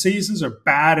infectious diseases or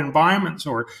bad environments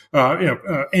or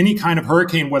any kind of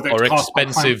hurricane, whether it's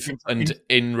expensive and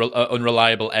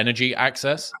unreliable energy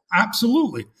access.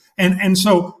 Absolutely, and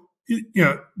so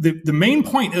the main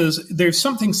point is there's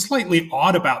something slightly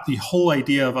odd about the whole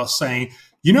idea of us saying,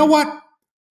 you know what,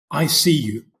 I see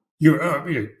you.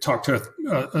 You talk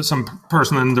to some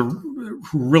person and they're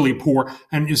really poor,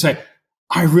 and you say,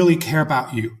 I really care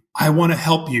about you. I want to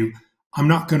help you. I'm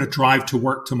not going to drive to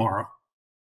work tomorrow.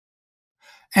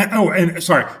 And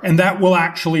that will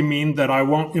actually mean that I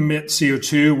won't emit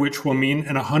CO2, which will mean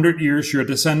in 100 years, your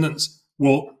descendants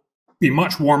will be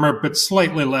much warmer, but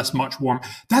slightly less much warm.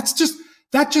 That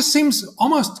just seems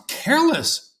almost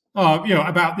careless,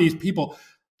 about these people.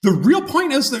 The real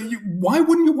point is that why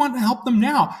wouldn't you want to help them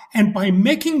now? And by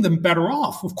making them better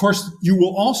off, of course, you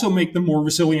will also make them more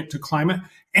resilient to climate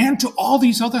and to all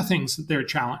these other things that they're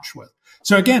challenged with.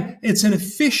 So again, it's an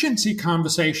efficiency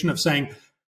conversation of saying,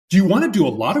 do you want to do a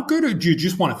lot of good or do you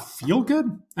just want to feel good?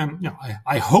 And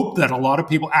I hope that a lot of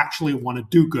people actually want to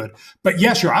do good. But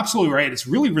yes, you're absolutely right. It's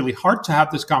really, really hard to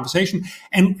have this conversation.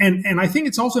 And I think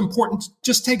it's also important to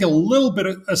just take a little bit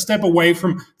of a step away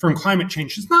from climate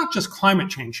change. It's not just climate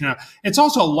change. It's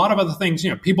also a lot of other things.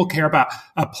 People care about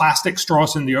plastic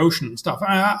straws in the ocean and stuff.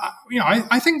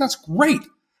 I think that's great.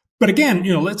 But again,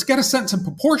 let's get a sense of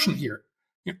proportion here.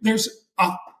 There's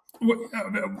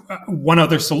one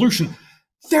other solution.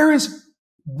 There is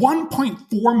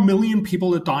 1.4 million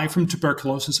people that die from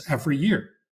tuberculosis every year.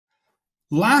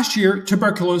 Last year,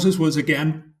 tuberculosis was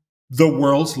again the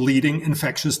world's leading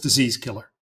infectious disease killer.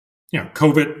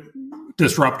 COVID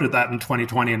disrupted that in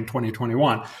 2020 and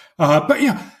 2021.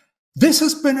 But this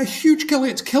has been a huge killer.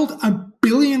 It's killed 1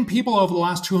 billion people over the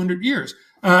last 200 years.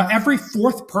 Every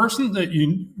fourth person that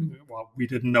we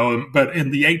didn't know him, but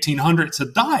in the 1800s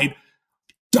had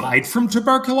died from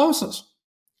tuberculosis.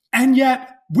 And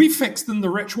yet we fixed in the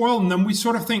rich world, and then we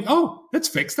sort of think, oh, it's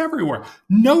fixed everywhere.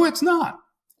 No, it's not.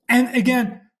 And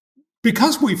again,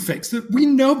 because we fixed it, we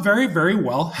know very, very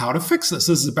well how to fix this.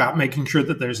 This is about making sure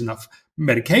that there's enough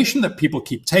medication that people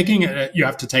keep taking. You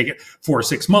have to take it for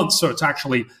 6 months, so it's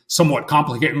actually somewhat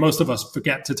complicated. Most of us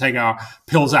forget to take our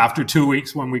pills after 2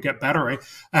 weeks when we get better, right?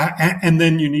 And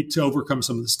then you need to overcome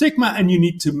some of the stigma, and you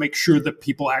need to make sure that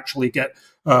people actually get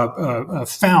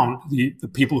found, the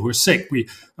people who are sick.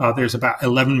 There's about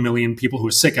 11 million people who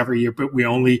are sick every year, but we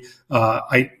only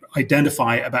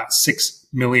identify about 6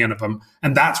 million of them.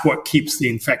 And that's what keeps the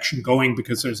infection going,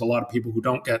 because there's a lot of people who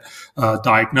don't get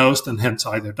diagnosed and hence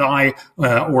either die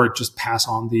or just pass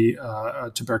on the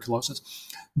tuberculosis.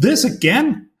 This,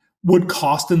 again, would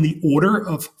cost in the order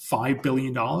of $5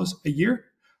 billion a year.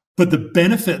 But the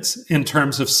benefits in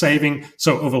terms of saving,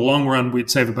 so over the long run,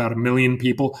 we'd save about 1 million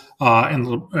people. In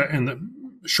the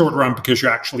short run, because you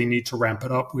actually need to ramp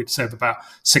it up, we'd save about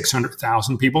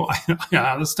 600,000 people.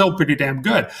 Yeah, that's still pretty damn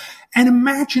good. And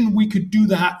imagine we could do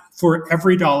that for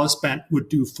every dollar spent would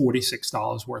do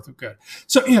 $46 worth of good.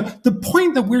 So, the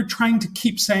point that we're trying to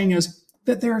keep saying is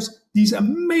that there's these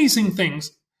amazing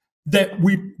things that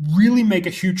would really make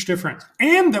a huge difference,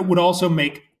 and that would also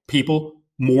make people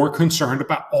more concerned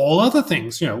about all other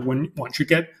things. Once you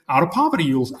get out of poverty,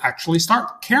 you'll actually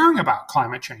start caring about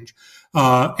climate change.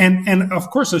 And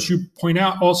of course, as you point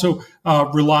out, also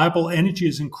reliable energy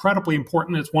is incredibly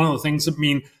important. It's one of the things that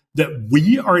mean that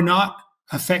we are not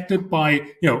affected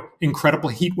by incredible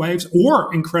heat waves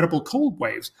or incredible cold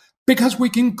waves, because we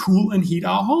can cool and heat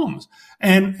our homes.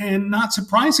 And not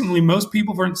surprisingly, most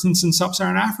people, for instance, in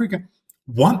sub-Saharan Africa,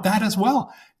 want that as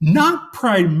well. Not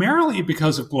primarily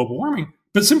because of global warming,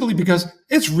 but simply because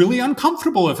it's really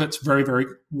uncomfortable if it's very, very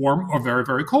warm or very,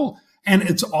 very cold. And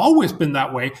it's always been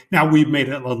that way. Now we've made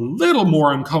it a little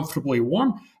more uncomfortably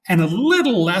warm and a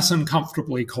little less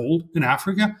uncomfortably cold in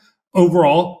Africa.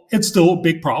 Overall, it's still a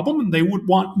big problem, and they would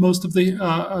want most of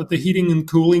the heating and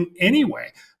cooling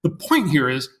anyway. The point here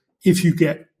is, if you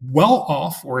get well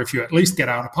off, or if you at least get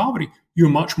out of poverty, you're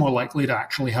much more likely to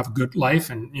actually have a good life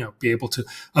and be able to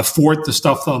afford the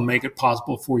stuff that'll make it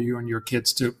possible for you and your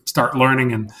kids to start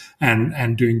learning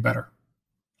and doing better.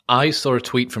 I saw a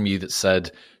tweet from you that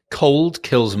said, cold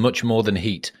kills much more than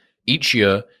heat. Each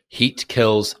year, heat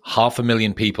kills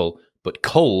 500,000 people, but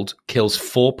cold kills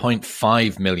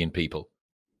 4.5 million people.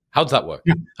 How does that work?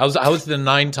 Yeah. How is there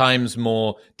 9 times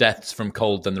more deaths from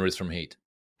cold than there is from heat?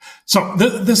 So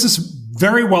this is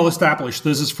very well established.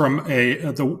 This is from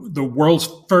the world's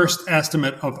first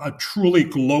estimate of a truly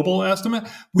global estimate.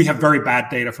 We have very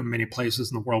bad data from many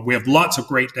places in the world. We have lots of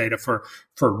great data for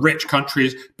rich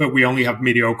countries, but we only have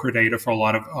mediocre data for a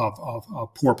lot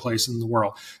of poor places in the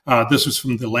world. This was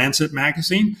from the Lancet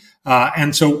magazine.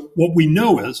 And so what we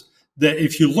know is that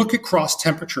if you look across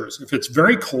temperatures, if it's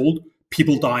very cold,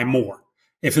 people die more.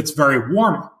 If it's very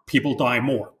warm, people die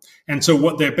more. And so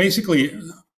what they're basically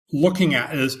looking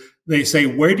at is, they say,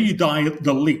 where do you die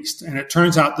the least? And it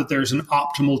turns out that there's an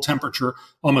optimal temperature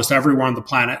almost everywhere on the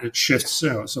planet. It shifts.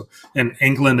 So in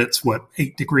England, it's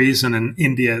 8 degrees, and in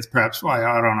India, it's perhaps,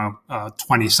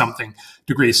 20 something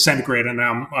degrees centigrade. And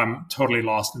now I'm totally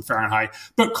lost in Fahrenheit,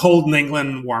 but cold in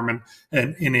England, warm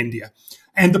in India.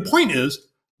 And the point is,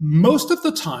 most of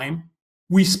the time,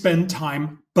 we spend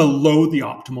time below the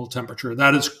optimal temperature.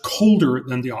 That is colder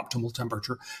than the optimal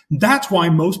temperature. That's why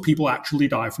most people actually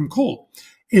die from cold,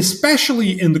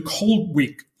 especially in the cold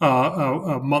week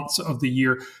months of the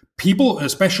year. People,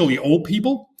 especially old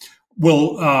people,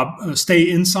 will stay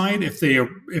inside if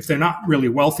they're not really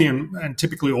wealthy, and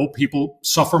typically old people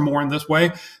suffer more in this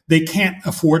way. They can't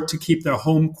afford to keep their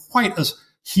home quite as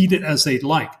heated as they'd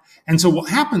like. And so what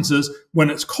happens is, when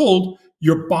it's cold,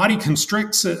 your body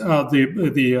constricts the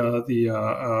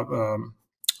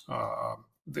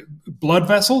blood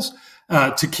vessels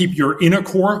to keep your inner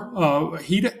core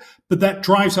heated, but that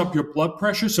drives up your blood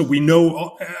pressure. So we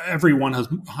know everyone has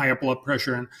higher blood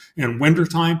pressure in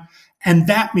wintertime, and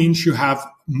that means you have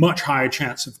much higher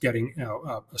chance of getting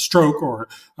a stroke or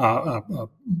a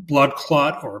blood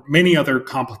clot or many other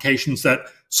complications that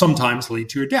sometimes lead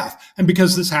to your death. And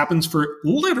because this happens for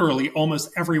literally almost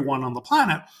everyone on the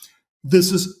planet,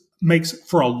 this makes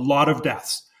for a lot of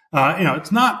deaths.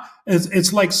 It's not.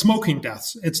 It's like smoking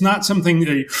deaths. It's not something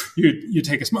that you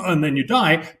take a smoke and then you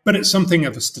die, but it's something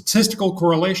of a statistical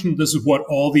correlation. This is what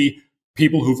all the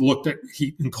people who've looked at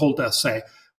heat and cold deaths say.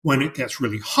 When it gets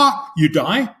really hot, you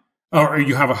die, or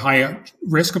you have a higher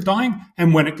risk of dying.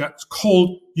 And when it gets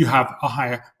cold, you have a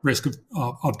higher risk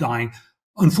of dying.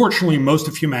 Unfortunately, most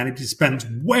of humanity spends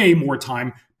way more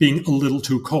time being a little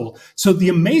too cold. So the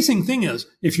amazing thing is,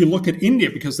 if you look at India,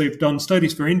 because they've done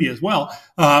studies for India as well,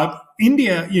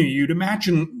 India, you'd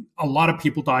imagine a lot of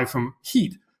people die from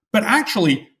heat, but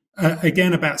actually,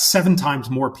 again, about 7 times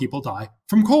more people die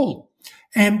from cold.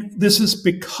 And this is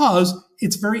because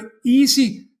it's very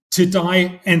easy to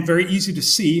die and very easy to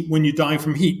see when you die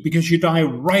from heat, because you die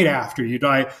right after. You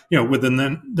die, within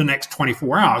the next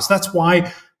 24 hours. That's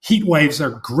why heat waves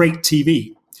are great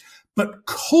TV. But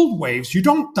cold waves, you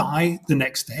don't die the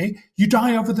next day. You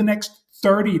die over the next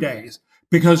 30 days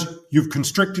because you've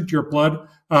constricted your blood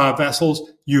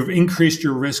vessels, you've increased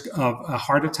your risk of a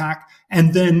heart attack,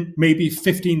 and then maybe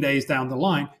 15 days down the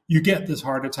line, you get this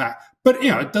heart attack. But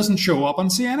it doesn't show up on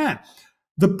CNN.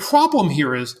 The problem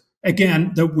here is,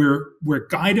 again, that we're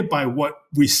guided by what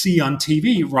we see on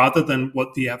TV rather than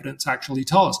what the evidence actually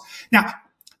tells us. Now,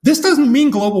 this doesn't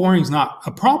mean global warming is not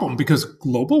a problem, because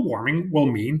global warming will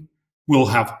mean we'll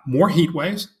have more heat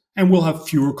waves and we'll have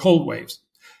fewer cold waves.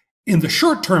 In the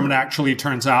short term, it actually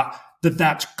turns out that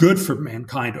that's good for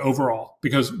mankind overall,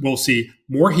 because we'll see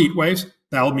more heat waves.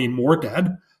 That'll mean more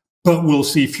dead, but we'll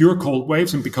see fewer cold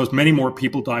waves. And because many more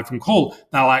people die from cold,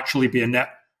 that'll actually be a net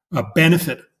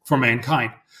benefit for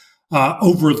mankind.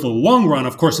 Over the long run,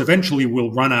 of course, eventually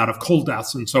we'll run out of cold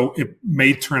deaths. And so it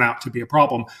may turn out to be a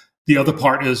problem. The other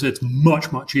part is it's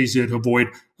much, much easier to avoid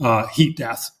heat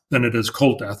death than it is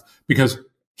cold death, because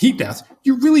heat death,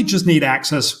 you really just need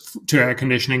access to air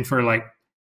conditioning for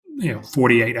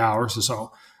 48 hours or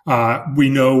so. We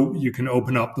know you can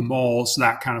open up the malls,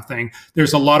 that kind of thing.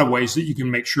 There's a lot of ways that you can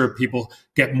make sure people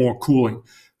get more cooling.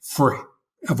 For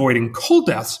avoiding cold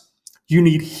deaths, you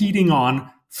need heating on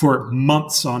for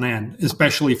months on end,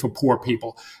 especially for poor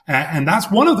people. And that's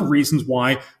one of the reasons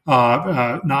why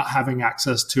not having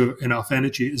access to enough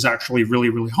energy is actually really,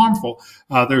 really harmful.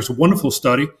 There's a wonderful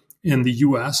study in the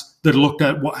US that looked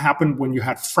at what happened when you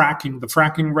had fracking, the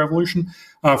fracking revolution.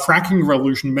 Fracking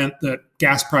revolution meant that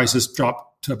gas prices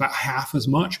dropped to about half as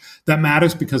much. That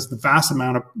matters because the vast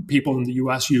amount of people in the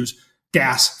US use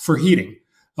gas for heating.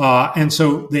 And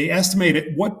so they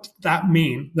estimated what that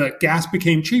mean, that gas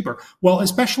became cheaper. Well,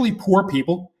 especially poor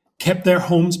people kept their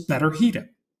homes better heated.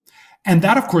 And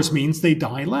that, of course, means they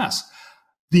die less.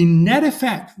 The net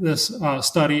effect, this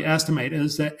study estimated,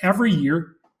 is that every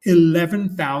year,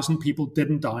 11,000 people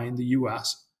didn't die in the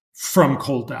US from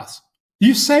cold deaths.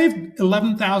 You saved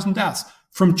 11,000 deaths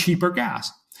from cheaper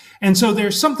gas. And so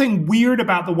there's something weird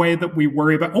about the way that we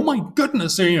worry about, oh my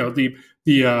goodness, the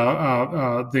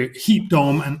heat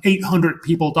dome and 800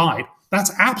 people died.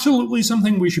 That's absolutely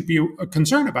something we should be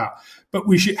concerned about. But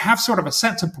we should have sort of a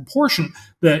sense of proportion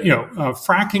that,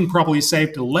 fracking probably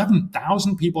saved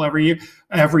 11,000 people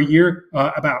every year.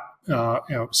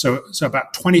 So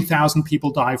about 20,000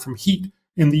 people die from heat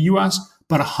in the US,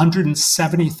 but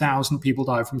 170,000 people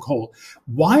die from cold.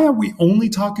 Why are we only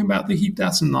talking about the heat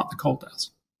deaths and not the cold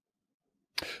deaths?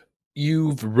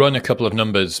 You've run a couple of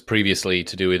numbers previously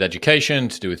to do with education,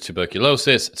 to do with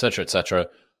tuberculosis, et cetera, et cetera.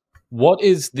 What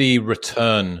is the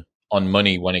return on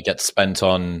money when it gets spent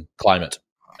on climate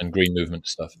and green movement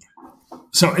stuff?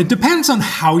 So it depends on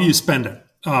how you spend it.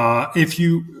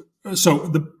 So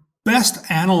the best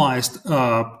analyzed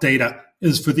data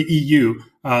is for the EU.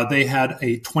 They had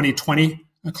a 2020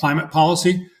 climate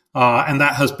policy, and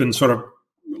that has been sort of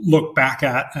looked back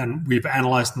at, and we've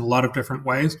analyzed in a lot of different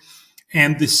ways.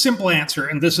 And the simple answer,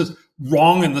 and this is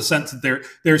wrong in the sense that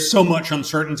there's so much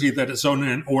uncertainty that it's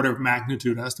only an order of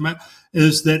magnitude estimate,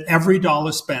 is that every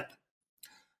dollar spent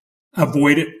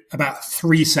avoided about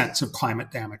 3 cents of climate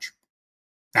damage.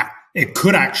 Now, it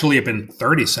could actually have been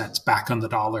 30 cents back on the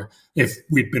dollar if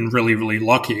we'd been really, really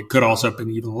lucky. It could also have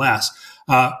been even less.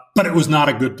 But it was not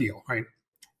a good deal, right?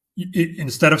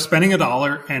 Instead of spending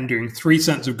 $1 and doing 3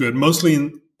 cents of good, mostly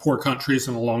in poor countries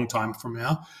and a long time from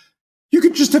now, you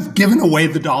could just have given away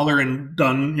the dollar and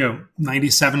done,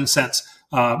 97 cents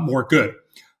more good.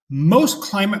 Most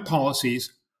climate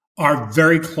policies are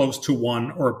very close to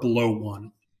 1 or below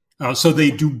 1. So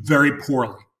they do very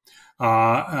poorly.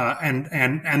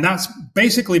 And that's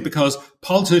basically because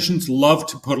politicians love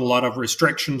to put a lot of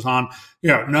restrictions on,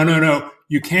 no,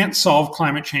 you can't solve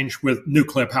climate change with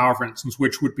nuclear power, for instance,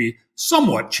 which would be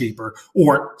somewhat cheaper,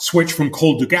 or switch from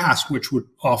coal to gas, which would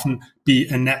often be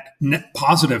a net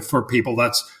positive for people.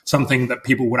 That's something that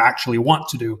people would actually want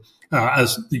to do,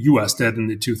 as the US did in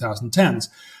the 2010s.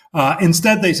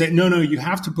 Instead, they say, no, you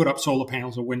have to put up solar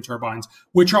panels or wind turbines,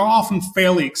 which are often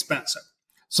fairly expensive.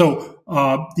 So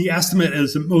the estimate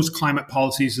is that most climate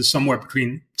policies is somewhere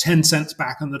between 10 cents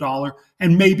back on the dollar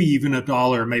and maybe even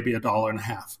 $1, maybe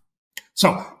 $1.50.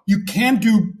 So you can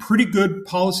do pretty good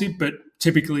policy, but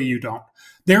typically you don't.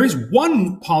 There is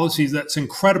one policy that's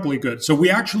incredibly good. So we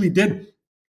actually did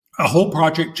a whole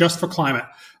project just for climate,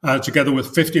 together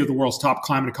with 50 of the world's top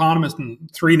climate economists and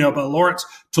 3 Nobel laureates,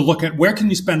 to look at where can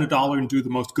you spend $1 and do the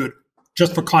most good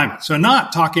just for climate. So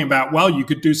not talking about, well, you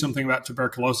could do something about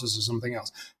tuberculosis or something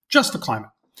else, just for climate.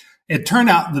 It turned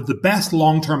out that the best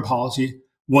long-term policy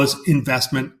was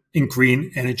investment in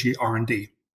green energy R&D.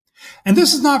 And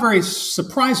this is not very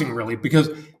surprising, really, because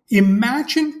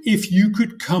imagine if you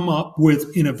could come up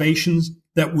with innovations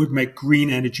that would make green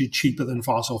energy cheaper than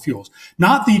fossil fuels.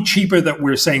 Not the cheaper that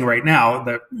we're saying right now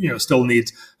that, still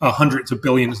needs hundreds of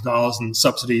billions of dollars in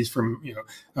subsidies from,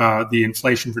 the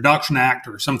Inflation Reduction Act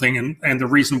or something. And the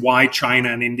reason why China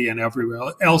and India and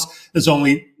everywhere else is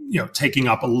only, taking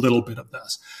up a little bit of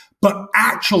this. But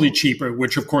actually cheaper,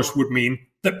 which of course would mean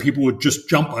that people would just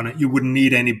jump on it. You wouldn't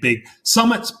need any big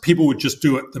summits. People would just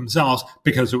do it themselves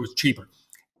because it was cheaper.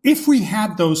 If we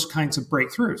had those kinds of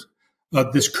breakthroughs,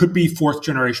 this could be fourth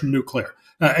generation nuclear.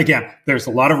 Again, there's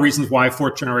a lot of reasons why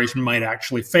fourth generation might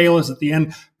actually fail us at the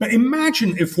end. But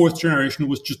imagine if fourth generation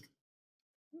was just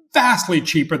vastly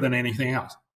cheaper than anything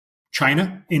else.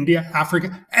 China, India,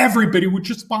 Africa, everybody would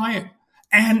just buy it.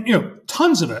 And,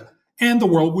 tons of it. And the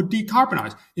world would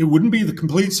decarbonize. It wouldn't be the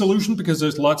complete solution because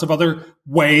there's lots of other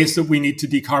ways that we need to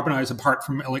decarbonize apart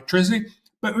from electricity,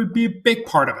 but it would be a big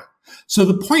part of it. So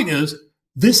the point is,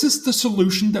 this is the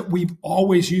solution that we've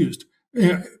always used.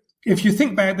 If you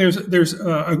think back, there's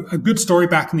a good story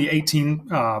back in the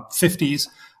 1850s.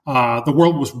 The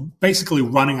world was basically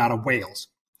running out of whales.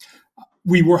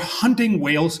 We were hunting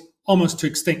whales almost to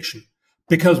extinction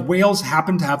because whales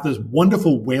happen to have this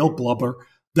wonderful whale blubber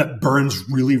that burns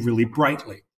really, really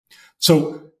brightly.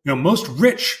 So, most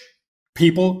rich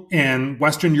people in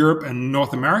Western Europe and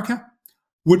North America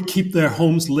would keep their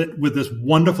homes lit with this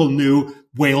wonderful new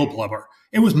whale blubber.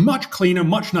 It was much cleaner,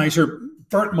 much nicer,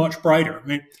 burnt much brighter. I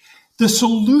mean, the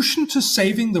solution to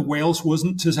saving the whales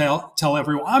wasn't to tell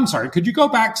everyone, I'm sorry, could you go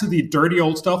back to the dirty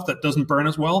old stuff that doesn't burn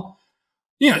as well?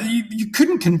 You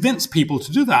couldn't convince people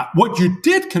to do that. What you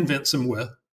did convince them with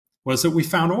was that we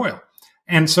found oil.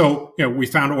 And so, we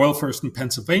found oil first in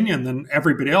Pennsylvania and then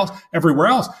everywhere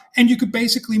else. And you could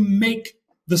basically make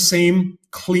the same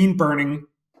clean burning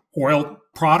oil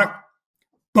product,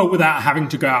 but without having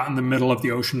to go out in the middle of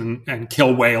the ocean and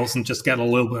kill whales and just get a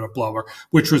little bit of blubber,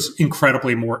 which was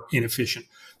incredibly more inefficient.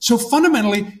 So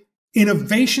fundamentally,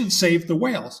 innovation saved the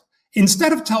whales.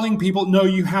 Instead of telling people, no,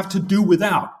 you have to do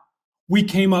without, we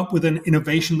came up with an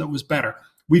innovation that was better.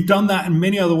 We've done that in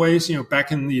many other ways, back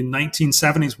in the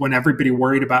 1970s when everybody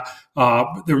worried about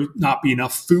there would not be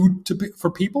enough food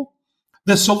for people.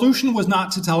 The solution was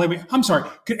not to tell everyone, I'm sorry,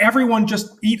 could everyone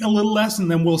just eat a little less and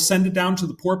then we'll send it down to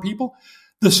the poor people?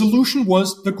 The solution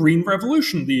was the Green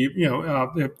Revolution.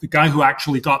 The guy who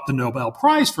actually got the Nobel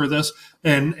Prize for this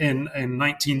in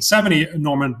 1970,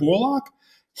 Norman Borlaug,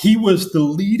 he was the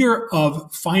leader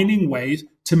of finding ways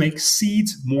to make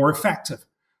seeds more effective.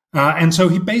 And so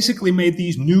he basically made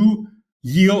these new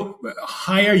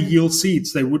higher yield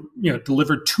seeds. They would,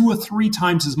 deliver 2 or 3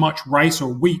 times as much rice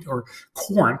or wheat or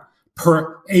corn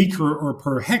per acre or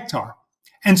per hectare.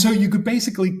 And so you could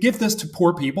basically give this to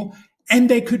poor people and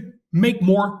they could make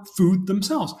more food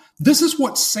themselves. This is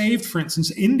what saved, for instance,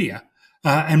 India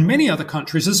and many other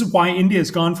countries. This is why India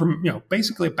has gone from,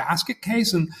 basically a basket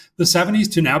case in the 70s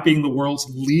to now being the world's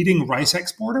leading rice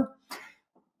exporter,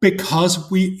 because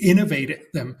we innovated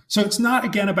them. So it's not,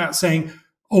 again, about saying,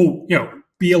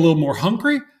 be a little more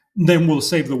hungry, then we'll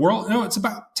save the world. No, it's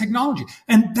about technology.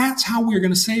 And that's how we're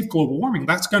going to save global warming.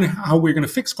 That's how we're going to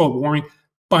fix global warming,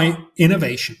 by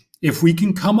innovation. If we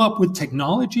can come up with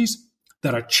technologies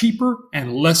that are cheaper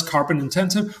and less carbon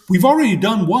intensive. We've already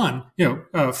done one,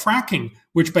 fracking,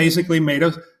 which basically made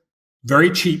us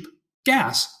very cheap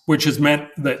gas, which has meant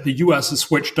that the U.S. has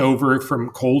switched over from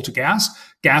coal to gas.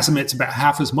 Gas emits about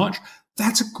half as much.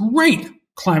 That's a great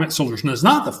climate solution. It's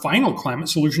not the final climate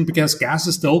solution because gas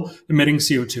is still emitting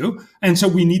CO2. And so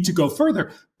we need to go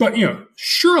further. But,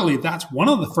 surely that's one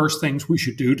of the first things we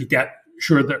should do to get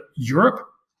sure that Europe,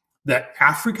 that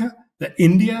Africa, that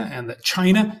India, and that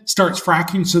China starts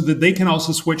fracking so that they can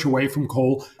also switch away from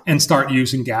coal and start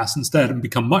using gas instead and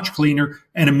become much cleaner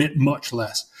and emit much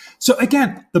less. So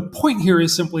again, the point here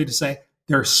is simply to say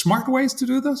there are smart ways to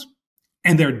do this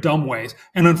and there are dumb ways.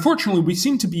 And unfortunately, we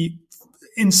seem to be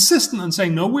insistent on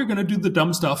saying, no, we're going to do the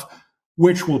dumb stuff,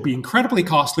 which will be incredibly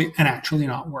costly and actually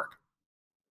not work.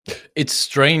 It's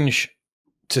strange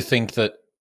to think that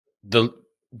the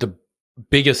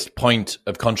biggest point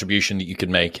of contribution that you could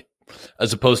make,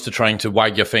 as opposed to trying to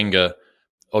wag your finger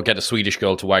or get a Swedish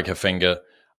girl to wag her finger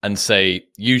and say,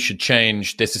 you should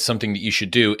change, this is something that you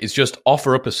should do, is just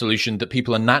offer up a solution that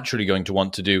people are naturally going to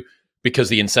want to do because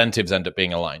the incentives end up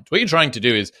being aligned. What you're trying to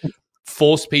do is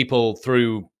force people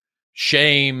through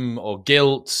shame or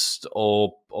guilt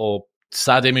or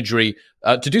sad imagery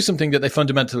to do something that they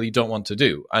fundamentally don't want to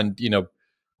do. And, you know,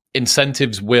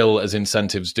 incentives will as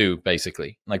incentives do,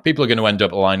 basically. Like, people are going to end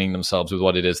up aligning themselves with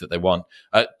what it is that they want.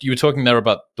 You were talking there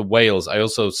about the whales. I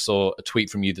also saw a tweet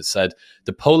from you that said,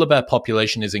 the polar bear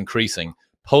population is increasing.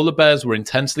 Polar bears were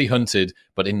intensely hunted,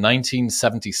 but in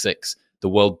 1976, the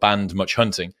world banned much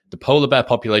hunting. The polar bear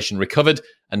population recovered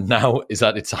and now is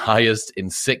at its highest in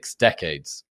 6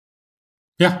 decades.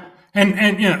 Yeah.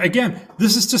 And you know, again,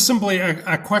 this is just simply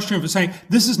a question of saying,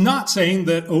 this is not saying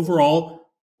that overall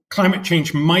climate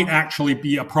change might actually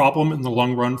be a problem in the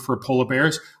long run for polar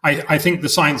bears. I think the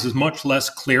science is much less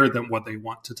clear than what they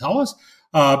want to tell us.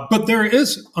 But there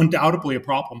is undoubtedly a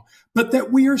problem. But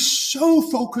that we are so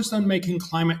focused on making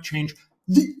climate change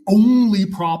the only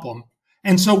problem.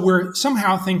 And so we're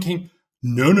somehow thinking,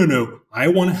 no, I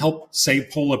want to help save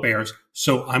polar bears.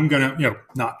 So I'm going to,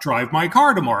 not drive my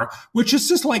car tomorrow, which is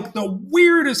just like the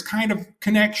weirdest kind of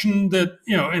connection that,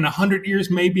 in 100 years,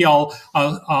 maybe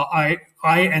I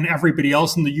and everybody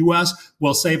else in the US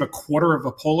will save a quarter of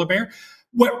a polar bear.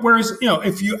 Whereas,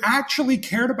 if you actually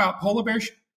cared about polar bears,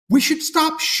 we should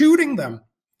stop shooting them.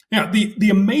 The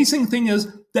amazing thing is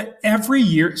that every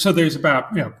year, so there's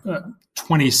about,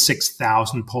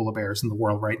 26,000 polar bears in the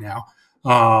world right now.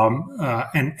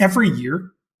 And every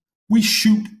year we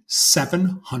shoot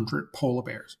 700 polar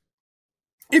bears.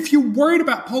 If you're worried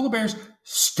about polar bears,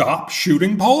 stop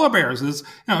shooting polar bears. It's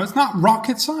not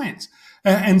rocket science.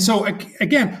 And so,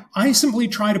 again, I simply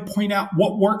try to point out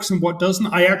what works and what doesn't.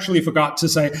 I actually forgot to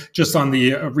say, just on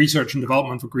the research and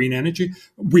development for green energy,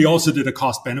 we also did a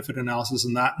cost-benefit analysis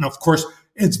on that. And of course,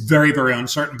 it's very, very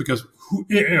uncertain because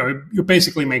you're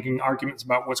basically making arguments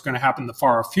about what's going to happen in the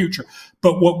far future.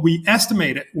 But what we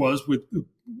estimated was, with the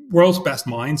world's best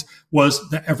minds, was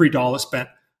that every dollar spent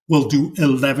will do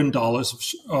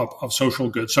 $11 of social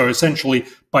good. So essentially,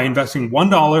 by investing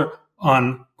 $1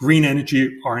 on green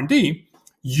energy R&D,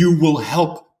 you will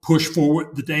help push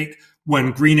forward the date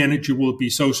when green energy will be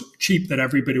so cheap that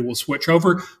everybody will switch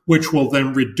over, which will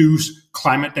then reduce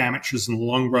climate damages in the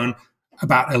long run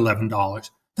about $11.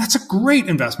 That's a great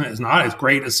investment. It's not as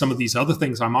great as some of these other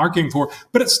things I'm arguing for,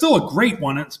 but it's still a great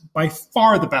one. It's by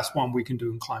far the best one we can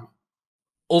do in climate.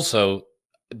 Also,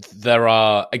 there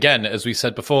are, again, as we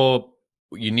said before,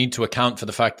 you need to account for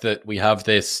the fact that we have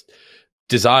this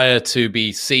desire to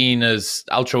be seen as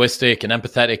altruistic and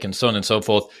empathetic and so on and so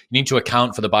forth. You need to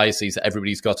account for the biases that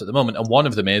everybody's got at the moment. And one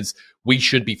of them is we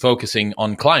should be focusing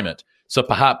on climate. So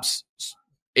perhaps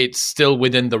it's still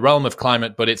within the realm of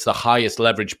climate, but it's the highest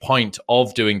leverage point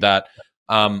of doing that.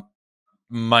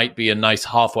 Might be a nice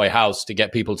halfway house to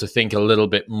get people to think a little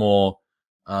bit more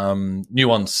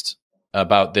nuanced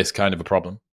about this kind of a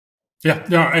problem.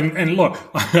 Yeah, and look,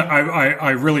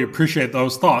 I really appreciate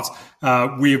those thoughts.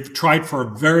 We've tried for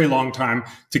a very long time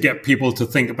to get people to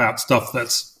think about stuff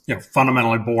that's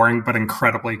fundamentally boring but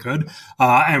incredibly good,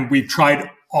 and we've tried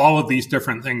all of these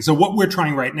different things. So what we're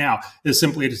trying right now is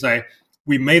simply to say,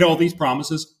 we made all these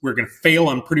promises. We're going to fail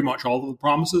on pretty much all of the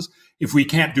promises. If we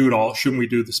can't do it all, shouldn't we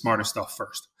do the smarter stuff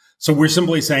first? So we're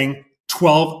simply saying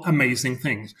 12 amazing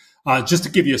things. Just to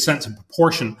give you a sense of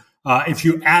proportion, if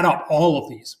you add up all of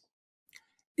these,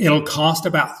 it'll cost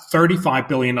about $35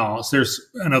 billion. There's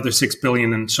another $6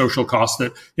 billion in social costs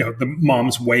that, the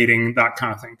mom's waiting, that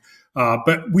kind of thing.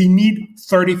 But we need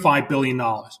 $35 billion.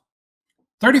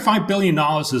 $35 billion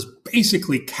is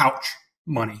basically couch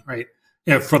money, right?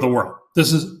 For the world.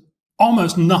 This is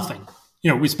almost nothing.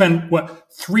 We spend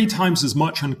 3 times as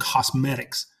much on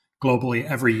cosmetics globally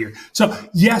every year. So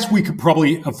yes, we could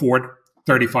probably afford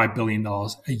 $35 billion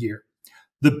a year.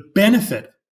 The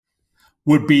benefit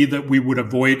would be that we would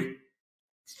avoid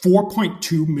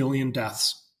 4.2 million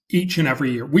deaths each and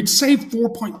every year. We'd save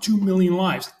 4.2 million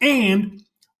lives, and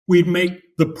we'd make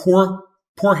the poor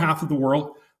half of the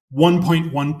world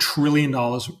 $1.1 trillion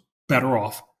better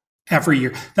off every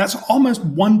year. That's almost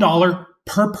 $1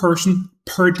 per person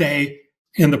per day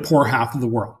in the poor half of the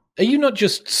world. Are you not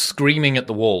just screaming at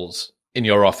the walls in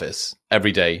your office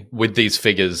every day with these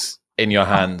figures in your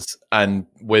hands and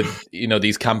with,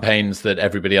 these campaigns that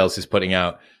everybody else is putting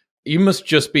out? You must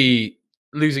just be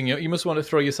losing you must want to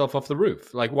throw yourself off the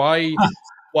roof. Like, why?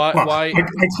 Why?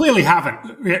 I clearly haven't.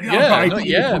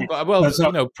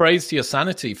 Praise to your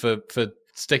sanity for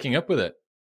sticking up with it.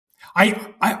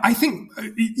 I think,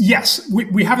 yes,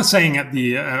 we have a saying at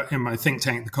the in my think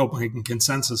tank, the Copenhagen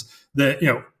Consensus, that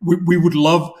we would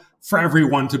love for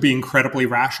everyone to be incredibly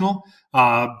rational,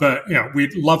 but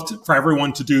we'd love for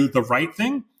everyone to do the right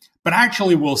thing, but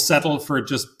actually we'll settle for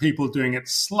just people doing it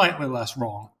slightly less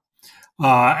wrong.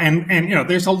 And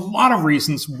there's a lot of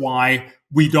reasons why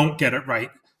we don't get it right,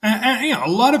 and a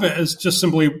lot of it is just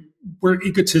simply we're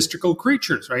egotistical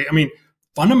creatures, right? I mean,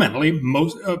 fundamentally,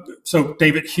 so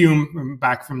David Hume,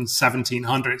 back from the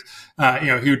 1700s,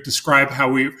 he would describe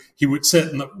how he would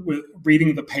sit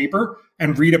reading the paper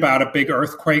and read about a big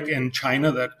earthquake in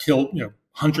China that killed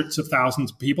hundreds of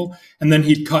thousands of people, and then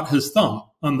he'd cut his thumb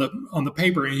on the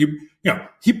paper, and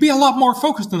he'd be a lot more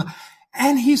focused on that.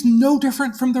 And he's no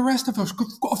different from the rest of us.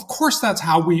 Of course, that's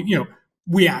how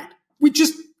we act. We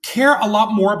just care a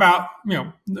lot more about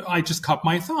I just cut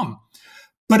my thumb.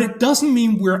 But it doesn't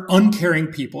mean we're uncaring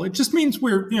people. It just means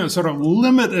we're, sort of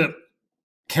limited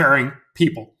caring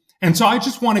people. And so I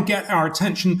just want to get our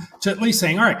attention to at least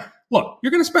saying, all right, look,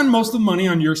 you're going to spend most of the money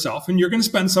on yourself and you're going to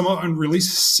spend some on really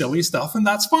silly stuff. And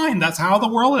that's fine. That's how the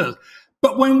world is.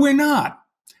 But when we're not,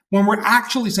 when we're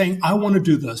actually saying, I want to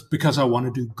do this because I want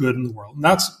to do good in the world. And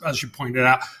that's, as you pointed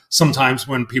out, sometimes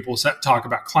when people talk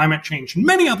about climate change and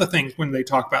many other things, when they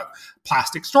talk about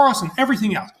plastic straws and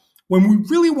everything else. When we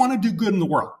really want to do good in the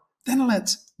world, then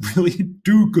let's really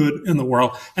do good in the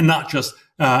world and not just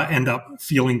end up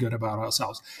feeling good about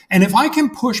ourselves. And if I can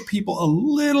push people a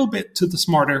little bit to the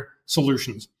smarter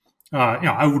solutions,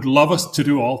 I would love us to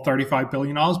do all $35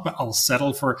 billion, but I'll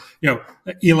settle for,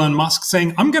 Elon Musk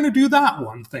saying, I'm going to do that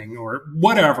one thing or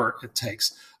whatever it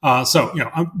takes.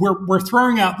 We're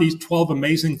throwing out these 12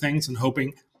 amazing things and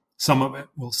hoping some of it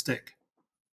will stick.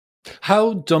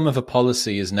 How dumb of a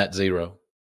policy is net zero?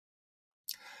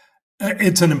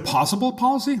 It's an impossible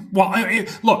policy. Well,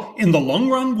 look, in the long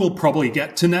run, we'll probably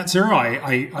get to net zero.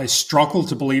 I struggle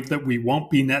to believe that we won't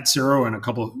be net zero in a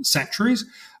couple of centuries.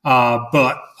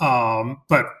 But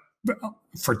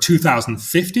for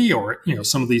 2050, or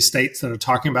some of these states that are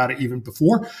talking about it even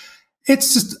before,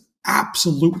 it's just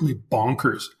absolutely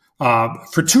bonkers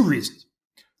for two reasons.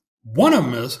 One of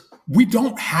them is we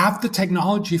don't have the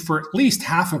technology for at least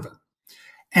half of it.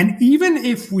 And even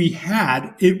if we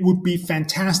had, it would be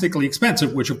fantastically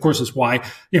expensive, which of course is why,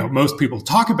 most people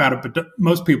talk about it, but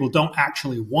most people don't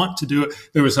actually want to do it.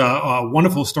 There was a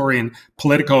wonderful story in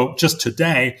Politico just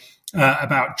today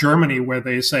about Germany, where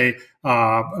they say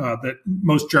that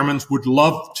most Germans would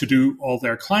love to do all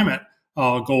their climate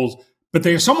goals, but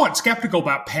they're somewhat skeptical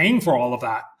about paying for all of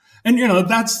that. And,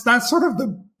 that's sort of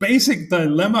the basic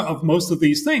dilemma of most of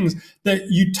these things, that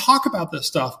you talk about this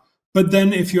stuff, but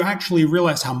then if you actually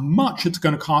realize how much it's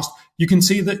going to cost, you can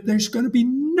see that there's going to be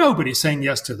nobody saying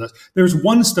yes to this. There's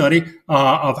one study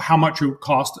of how much it would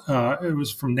cost. It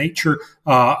was from Nature,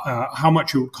 how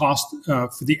much it would cost for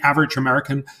the average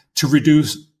American to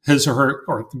reduce his or her,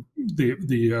 or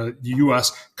the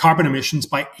U.S. carbon emissions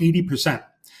by 80%.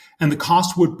 And the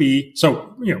cost would be,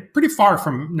 pretty far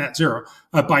from net zero,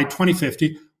 by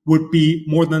 2050, would be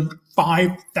more than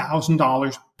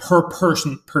 $5,000 per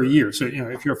person per year. So,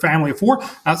 if you're a family of four,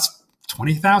 that's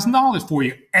 $20,000 for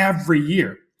you every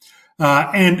year.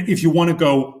 And if you want to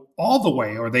go all the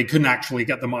way, or they couldn't actually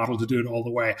get the model to do it all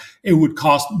the way, it would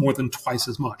cost more than twice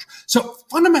as much. So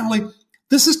fundamentally,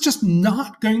 this is just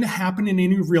not going to happen in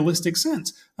any realistic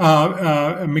sense.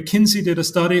 McKinsey did a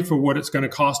study for what it's going to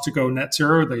cost to go net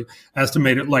zero. They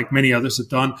estimated, like many others have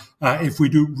done, if we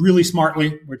do really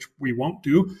smartly, which we won't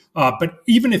do, but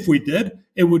even if we did,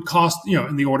 it would cost,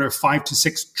 in the order of $5 to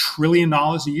 $6 trillion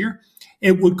a year.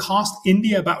 It would cost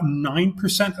India about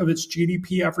 9% of its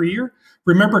GDP every year.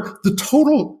 Remember, the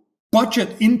total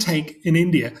budget intake in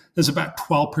India is about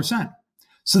 12%.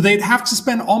 So they'd have to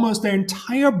spend almost their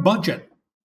entire budget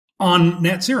on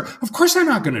net zero. Of course, they're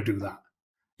not going to do that.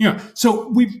 So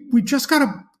we just got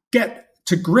to get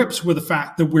to grips with the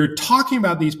fact that we're talking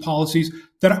about these policies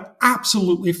that are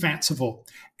absolutely fanciful.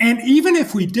 And even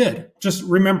if we did, just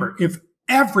remember, if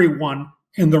everyone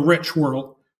in the rich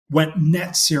world went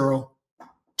net zero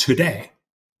today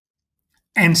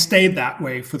and stayed that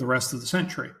way for the rest of the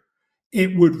century,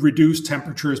 it would reduce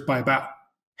temperatures by about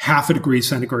 0.5 degree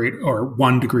centigrade or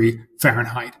 1 degree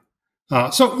Fahrenheit.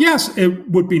 So yes, it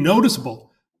would be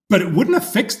noticeable, but it wouldn't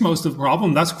have fixed most of the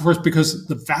problem. That's, of course, because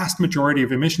the vast majority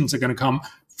of emissions are going to come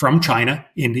from China,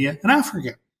 India, and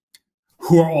Africa,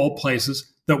 who are all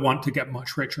places that want to get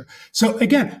much richer. So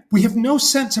again, we have no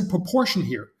sense of proportion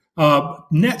here.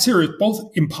 Net zero is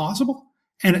both impossible,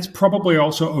 and it's probably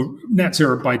also net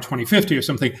zero by 2050 or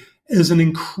something is an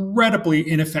incredibly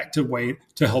ineffective way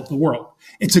to help the world.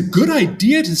 It's a good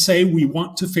idea to say we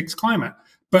want to fix climate,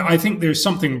 but I think there's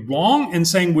something wrong in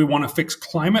saying we want to fix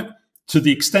climate to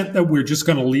the extent that we're just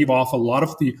going to leave off a lot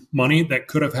of the money that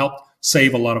could have helped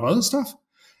save a lot of other stuff.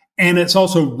 And it's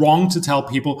also wrong to tell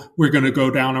people we're going to go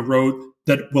down a road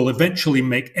that will eventually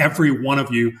make every one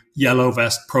of you yellow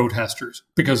vest protesters,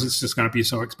 because it's just going to be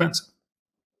so expensive.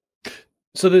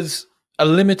 So there's a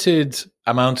limited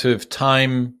amount of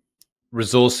time,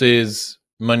 resources,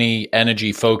 money,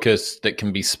 energy, focus that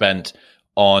can be spent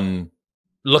on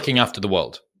looking after the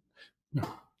world. Yeah.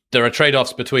 There are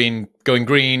trade-offs between going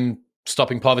green,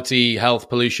 stopping poverty, health,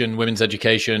 pollution, women's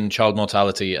education, child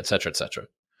mortality, etc., etc.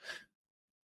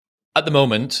 At the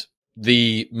moment,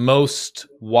 the most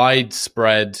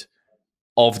widespread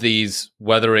of these,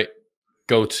 whether it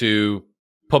go to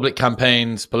public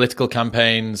campaigns, political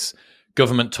campaigns,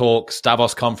 government talks,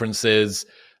 Davos conferences,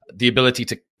 the ability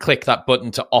to click that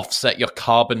button to offset your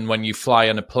carbon when you fly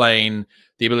on a plane,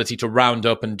 the ability to round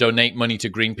up and donate money to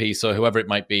Greenpeace or whoever it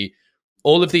might be,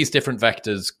 all of these different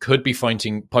vectors could be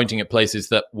pointing at places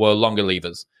that were longer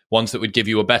levers, ones that would give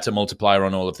you a better multiplier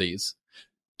on all of these.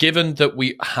 Given that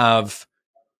we have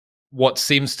what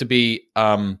seems to be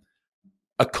a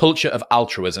culture of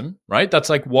altruism, right? That's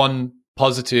like one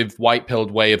positive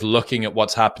white-pilled way of looking at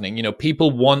what's happening. You know,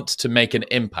 people want to make an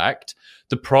impact.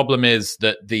 The problem is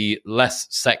that the less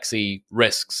sexy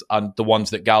risks are the ones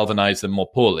that galvanize them more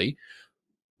poorly.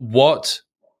 What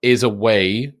is a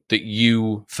way that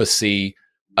you foresee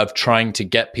of trying to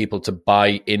get people to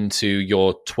buy into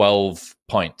your 12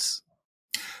 points?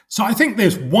 So I think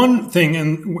there's one thing,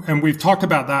 and we've talked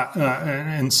about that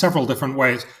in several different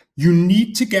ways. You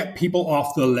need to get people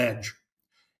off the ledge.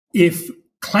 If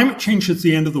climate change is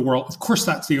the end of the world, of course,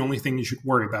 that's the only thing you should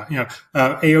worry about. You know,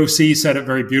 AOC said it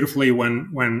very beautifully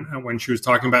when she was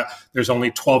talking about there's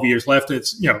only 12 years left.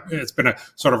 It's been a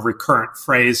sort of recurrent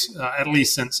phrase, at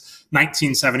least since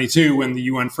 1972, when the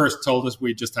UN first told us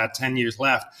we just had 10 years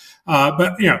left.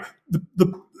 But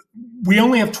we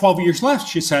only have 12 years left,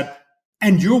 she said.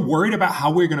 And you're worried about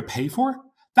how we're going to pay for it?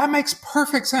 That makes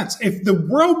perfect sense. If the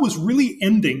world was really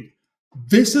ending,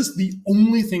 this is the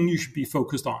only thing you should be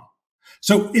focused on.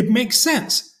 So it makes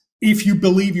sense if you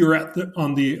believe you're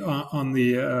on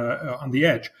the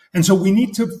edge. And so we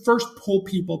need to first pull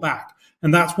people back.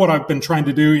 And that's what I've been trying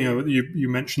to do. You know, you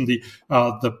mentioned the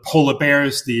polar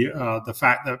bears, the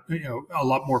fact that, you know, a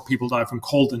lot more people die from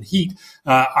cold and heat.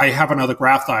 I have another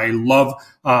graph that I love,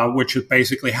 which is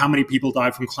basically how many people die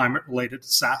from climate-related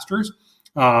disasters.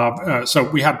 So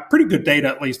we have pretty good data,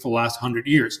 at least for the last 100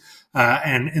 years.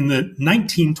 And in the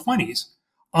 1920s,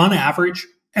 on average,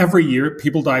 every year,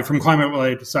 people die from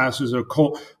climate-related disasters of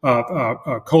cold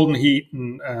and heat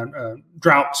and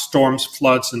drought, storms,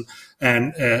 floods,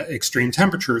 and extreme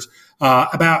temperatures.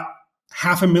 About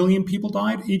 500,000 people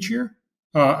died each year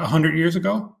 100 years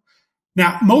ago.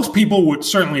 Now, most people would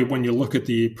certainly, when you look at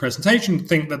the presentation,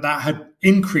 think that that had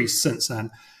increased since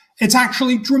then. It's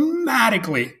actually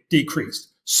dramatically decreased,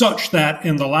 such that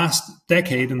in the last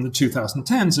decade, in the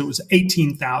 2010s, it was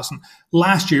 18,000.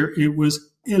 Last year, it was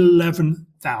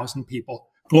 11,000 people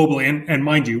globally. And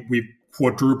mind you, we've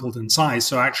quadrupled in size.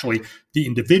 So actually, the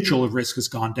individual risk has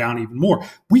gone down even more.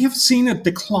 We have seen a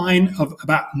decline of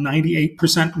about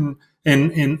 98%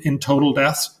 in total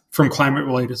deaths from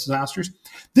climate-related disasters.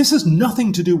 This has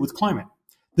nothing to do with climate.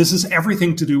 This is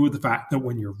everything to do with the fact that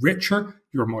when you're richer,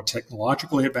 you're more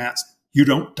technologically advanced, you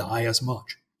don't die as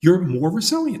much. You're more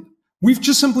resilient. We've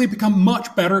just simply become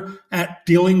much better at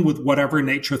dealing with whatever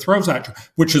nature throws at you,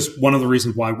 which is one of the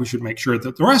reasons why we should make sure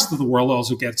that the rest of the world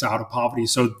also gets out of poverty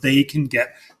so they can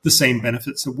get the same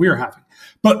benefits that we're having.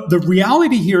 But the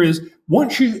reality here is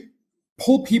once you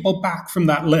pull people back from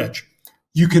that ledge,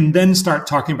 you can then start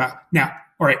talking about, now,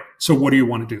 all right, so what do you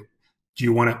want to do? Do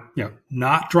you want to,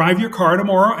 not drive your car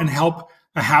tomorrow and help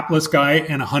a hapless guy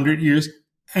in 100 years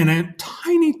in a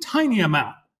tiny, tiny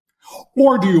amount?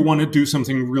 Or do you want to do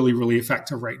something really, really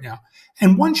effective right now?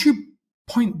 And once you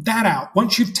point that out,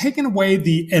 once you've taken away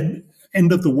the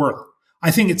end of the world,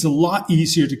 I think it's a lot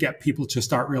easier to get people to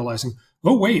start realizing,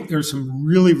 oh, wait, there's some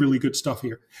really, really good stuff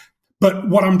here. But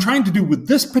what I'm trying to do with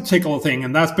this particular thing,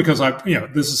 and that's because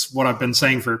this is what I've been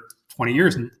saying for 20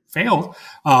 years and failed.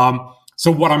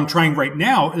 So what I'm trying right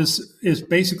now is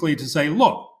basically to say,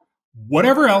 look,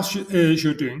 whatever else is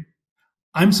you're doing,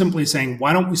 I'm simply saying,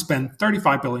 why don't we spend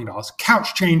 $35 billion,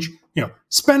 couch change,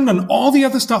 spend on all the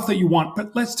other stuff that you want,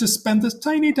 but let's just spend this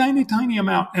tiny, tiny, tiny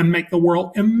amount and make the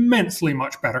world immensely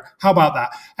much better. How about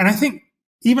that? And I think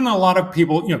even a lot of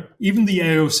people, even the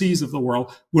AOCs of the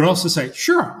world would also say,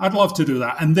 sure, I'd love to do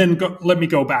that. And then let me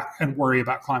go back and worry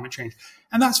about climate change.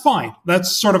 And that's fine.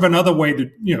 That's sort of another way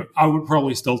to, I would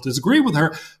probably still disagree with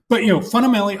her. But,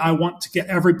 fundamentally, I want to get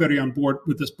everybody on board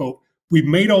with this boat. We've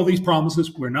made all these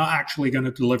promises. We're not actually going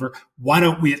to deliver. Why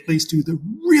don't we at least do the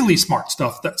really smart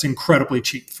stuff that's incredibly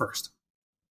cheap first?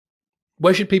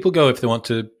 Where should people go if they want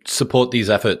to support these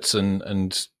efforts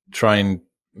and try and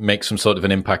make some sort of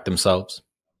an impact themselves?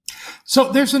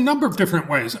 So there's a number of different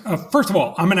ways. First of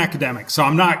all, I'm an academic, so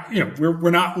I'm not,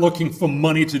 we're not looking for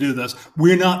money to do this.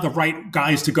 We're not the right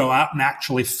guys to go out and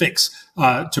actually fix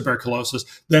tuberculosis.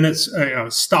 Then it's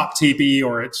Stop TB,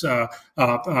 or it's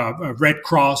Red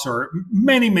Cross, or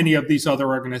many of these other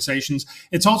organizations.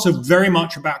 It's also very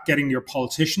much about getting your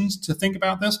politicians to think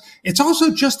about this. It's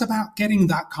also just about getting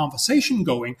that conversation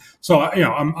going. So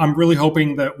I'm really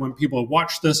hoping that when people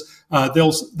watch this,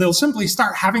 they'll simply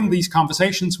start having these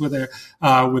conversations with their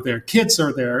kids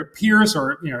or their peers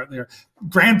or their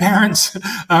grandparents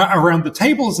around the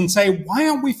tables and say, why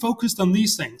aren't we focused on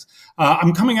these things?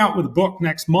 I'm coming out with a book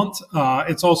next month.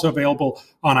 It's also available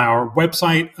on our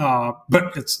website,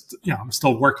 but it's I'm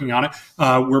still working on it.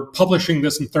 We're publishing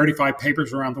this in 35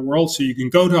 papers around the world, so you can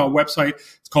go to our website.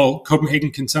 It's called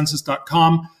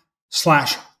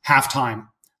CopenhagenConsensus.com/halftime.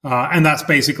 And that's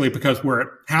basically because we're at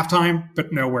halftime,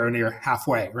 but nowhere near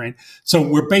halfway, right? So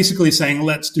we're basically saying,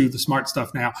 let's do the smart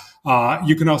stuff now.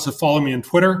 You can also follow me on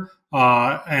Twitter.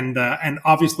 And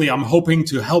obviously I'm hoping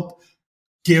to help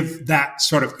give that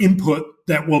sort of input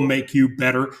that will make you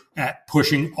better at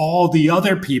pushing all the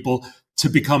other people to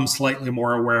become slightly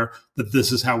more aware that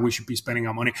this is how we should be spending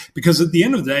our money. Because at the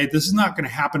end of the day, this is not going to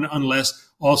happen unless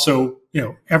also,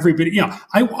 everybody,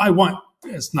 I want,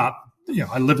 it's not,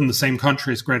 I live in the same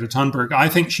country as Greta Thunberg. I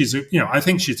think she's a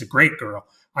great girl.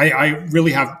 I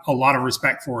really have a lot of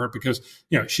respect for her because,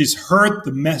 she's heard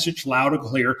the message loud and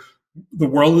clear. The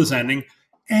world is ending.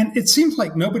 And it seems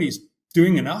like nobody's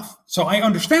doing enough. So I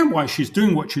understand why she's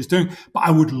doing what she's doing, but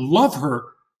I would love her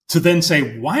to then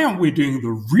say, why aren't we doing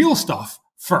the real stuff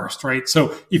first, right?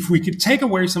 So if we could take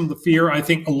away some of the fear, I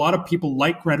think a lot of people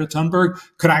like Greta Thunberg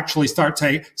could actually start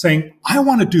saying, I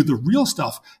want to do the real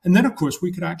stuff. And then, of course,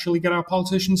 we could actually get our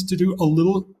politicians to do a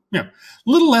little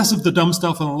less of the dumb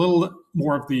stuff and a little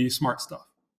more of the smart stuff.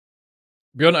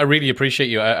 Bjorn, I really appreciate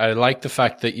you. I like the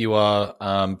fact that you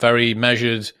are very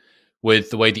measured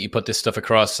with the way that you put this stuff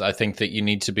across. I think that you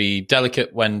need to be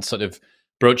delicate when sort of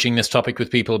broaching this topic with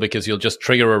people, because you'll just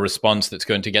trigger a response that's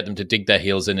going to get them to dig their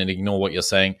heels in and ignore what you're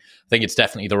saying. I think it's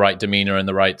definitely the right demeanor and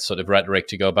the right sort of rhetoric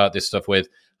to go about this stuff with.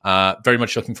 Very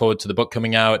much looking forward to the book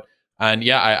coming out. And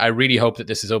yeah, I really hope that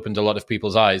this has opened a lot of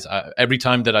people's eyes. Every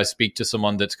time that I speak to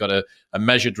someone that's got a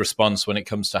measured response when it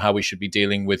comes to how we should be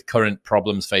dealing with current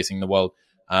problems facing the world,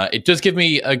 it does give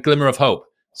me a glimmer of hope.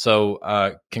 So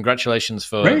congratulations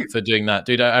for doing that.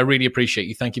 Dude, I really appreciate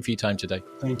you. Thank you for your time today.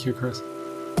 Thank you, Chris.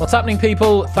 What's happening,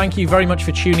 people? Thank you very much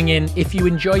for tuning in. If you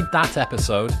enjoyed that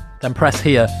episode, then press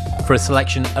here for a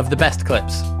selection of the best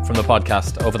clips from the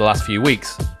podcast over the last few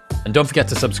weeks. And don't forget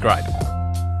to subscribe.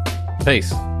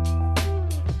 Peace.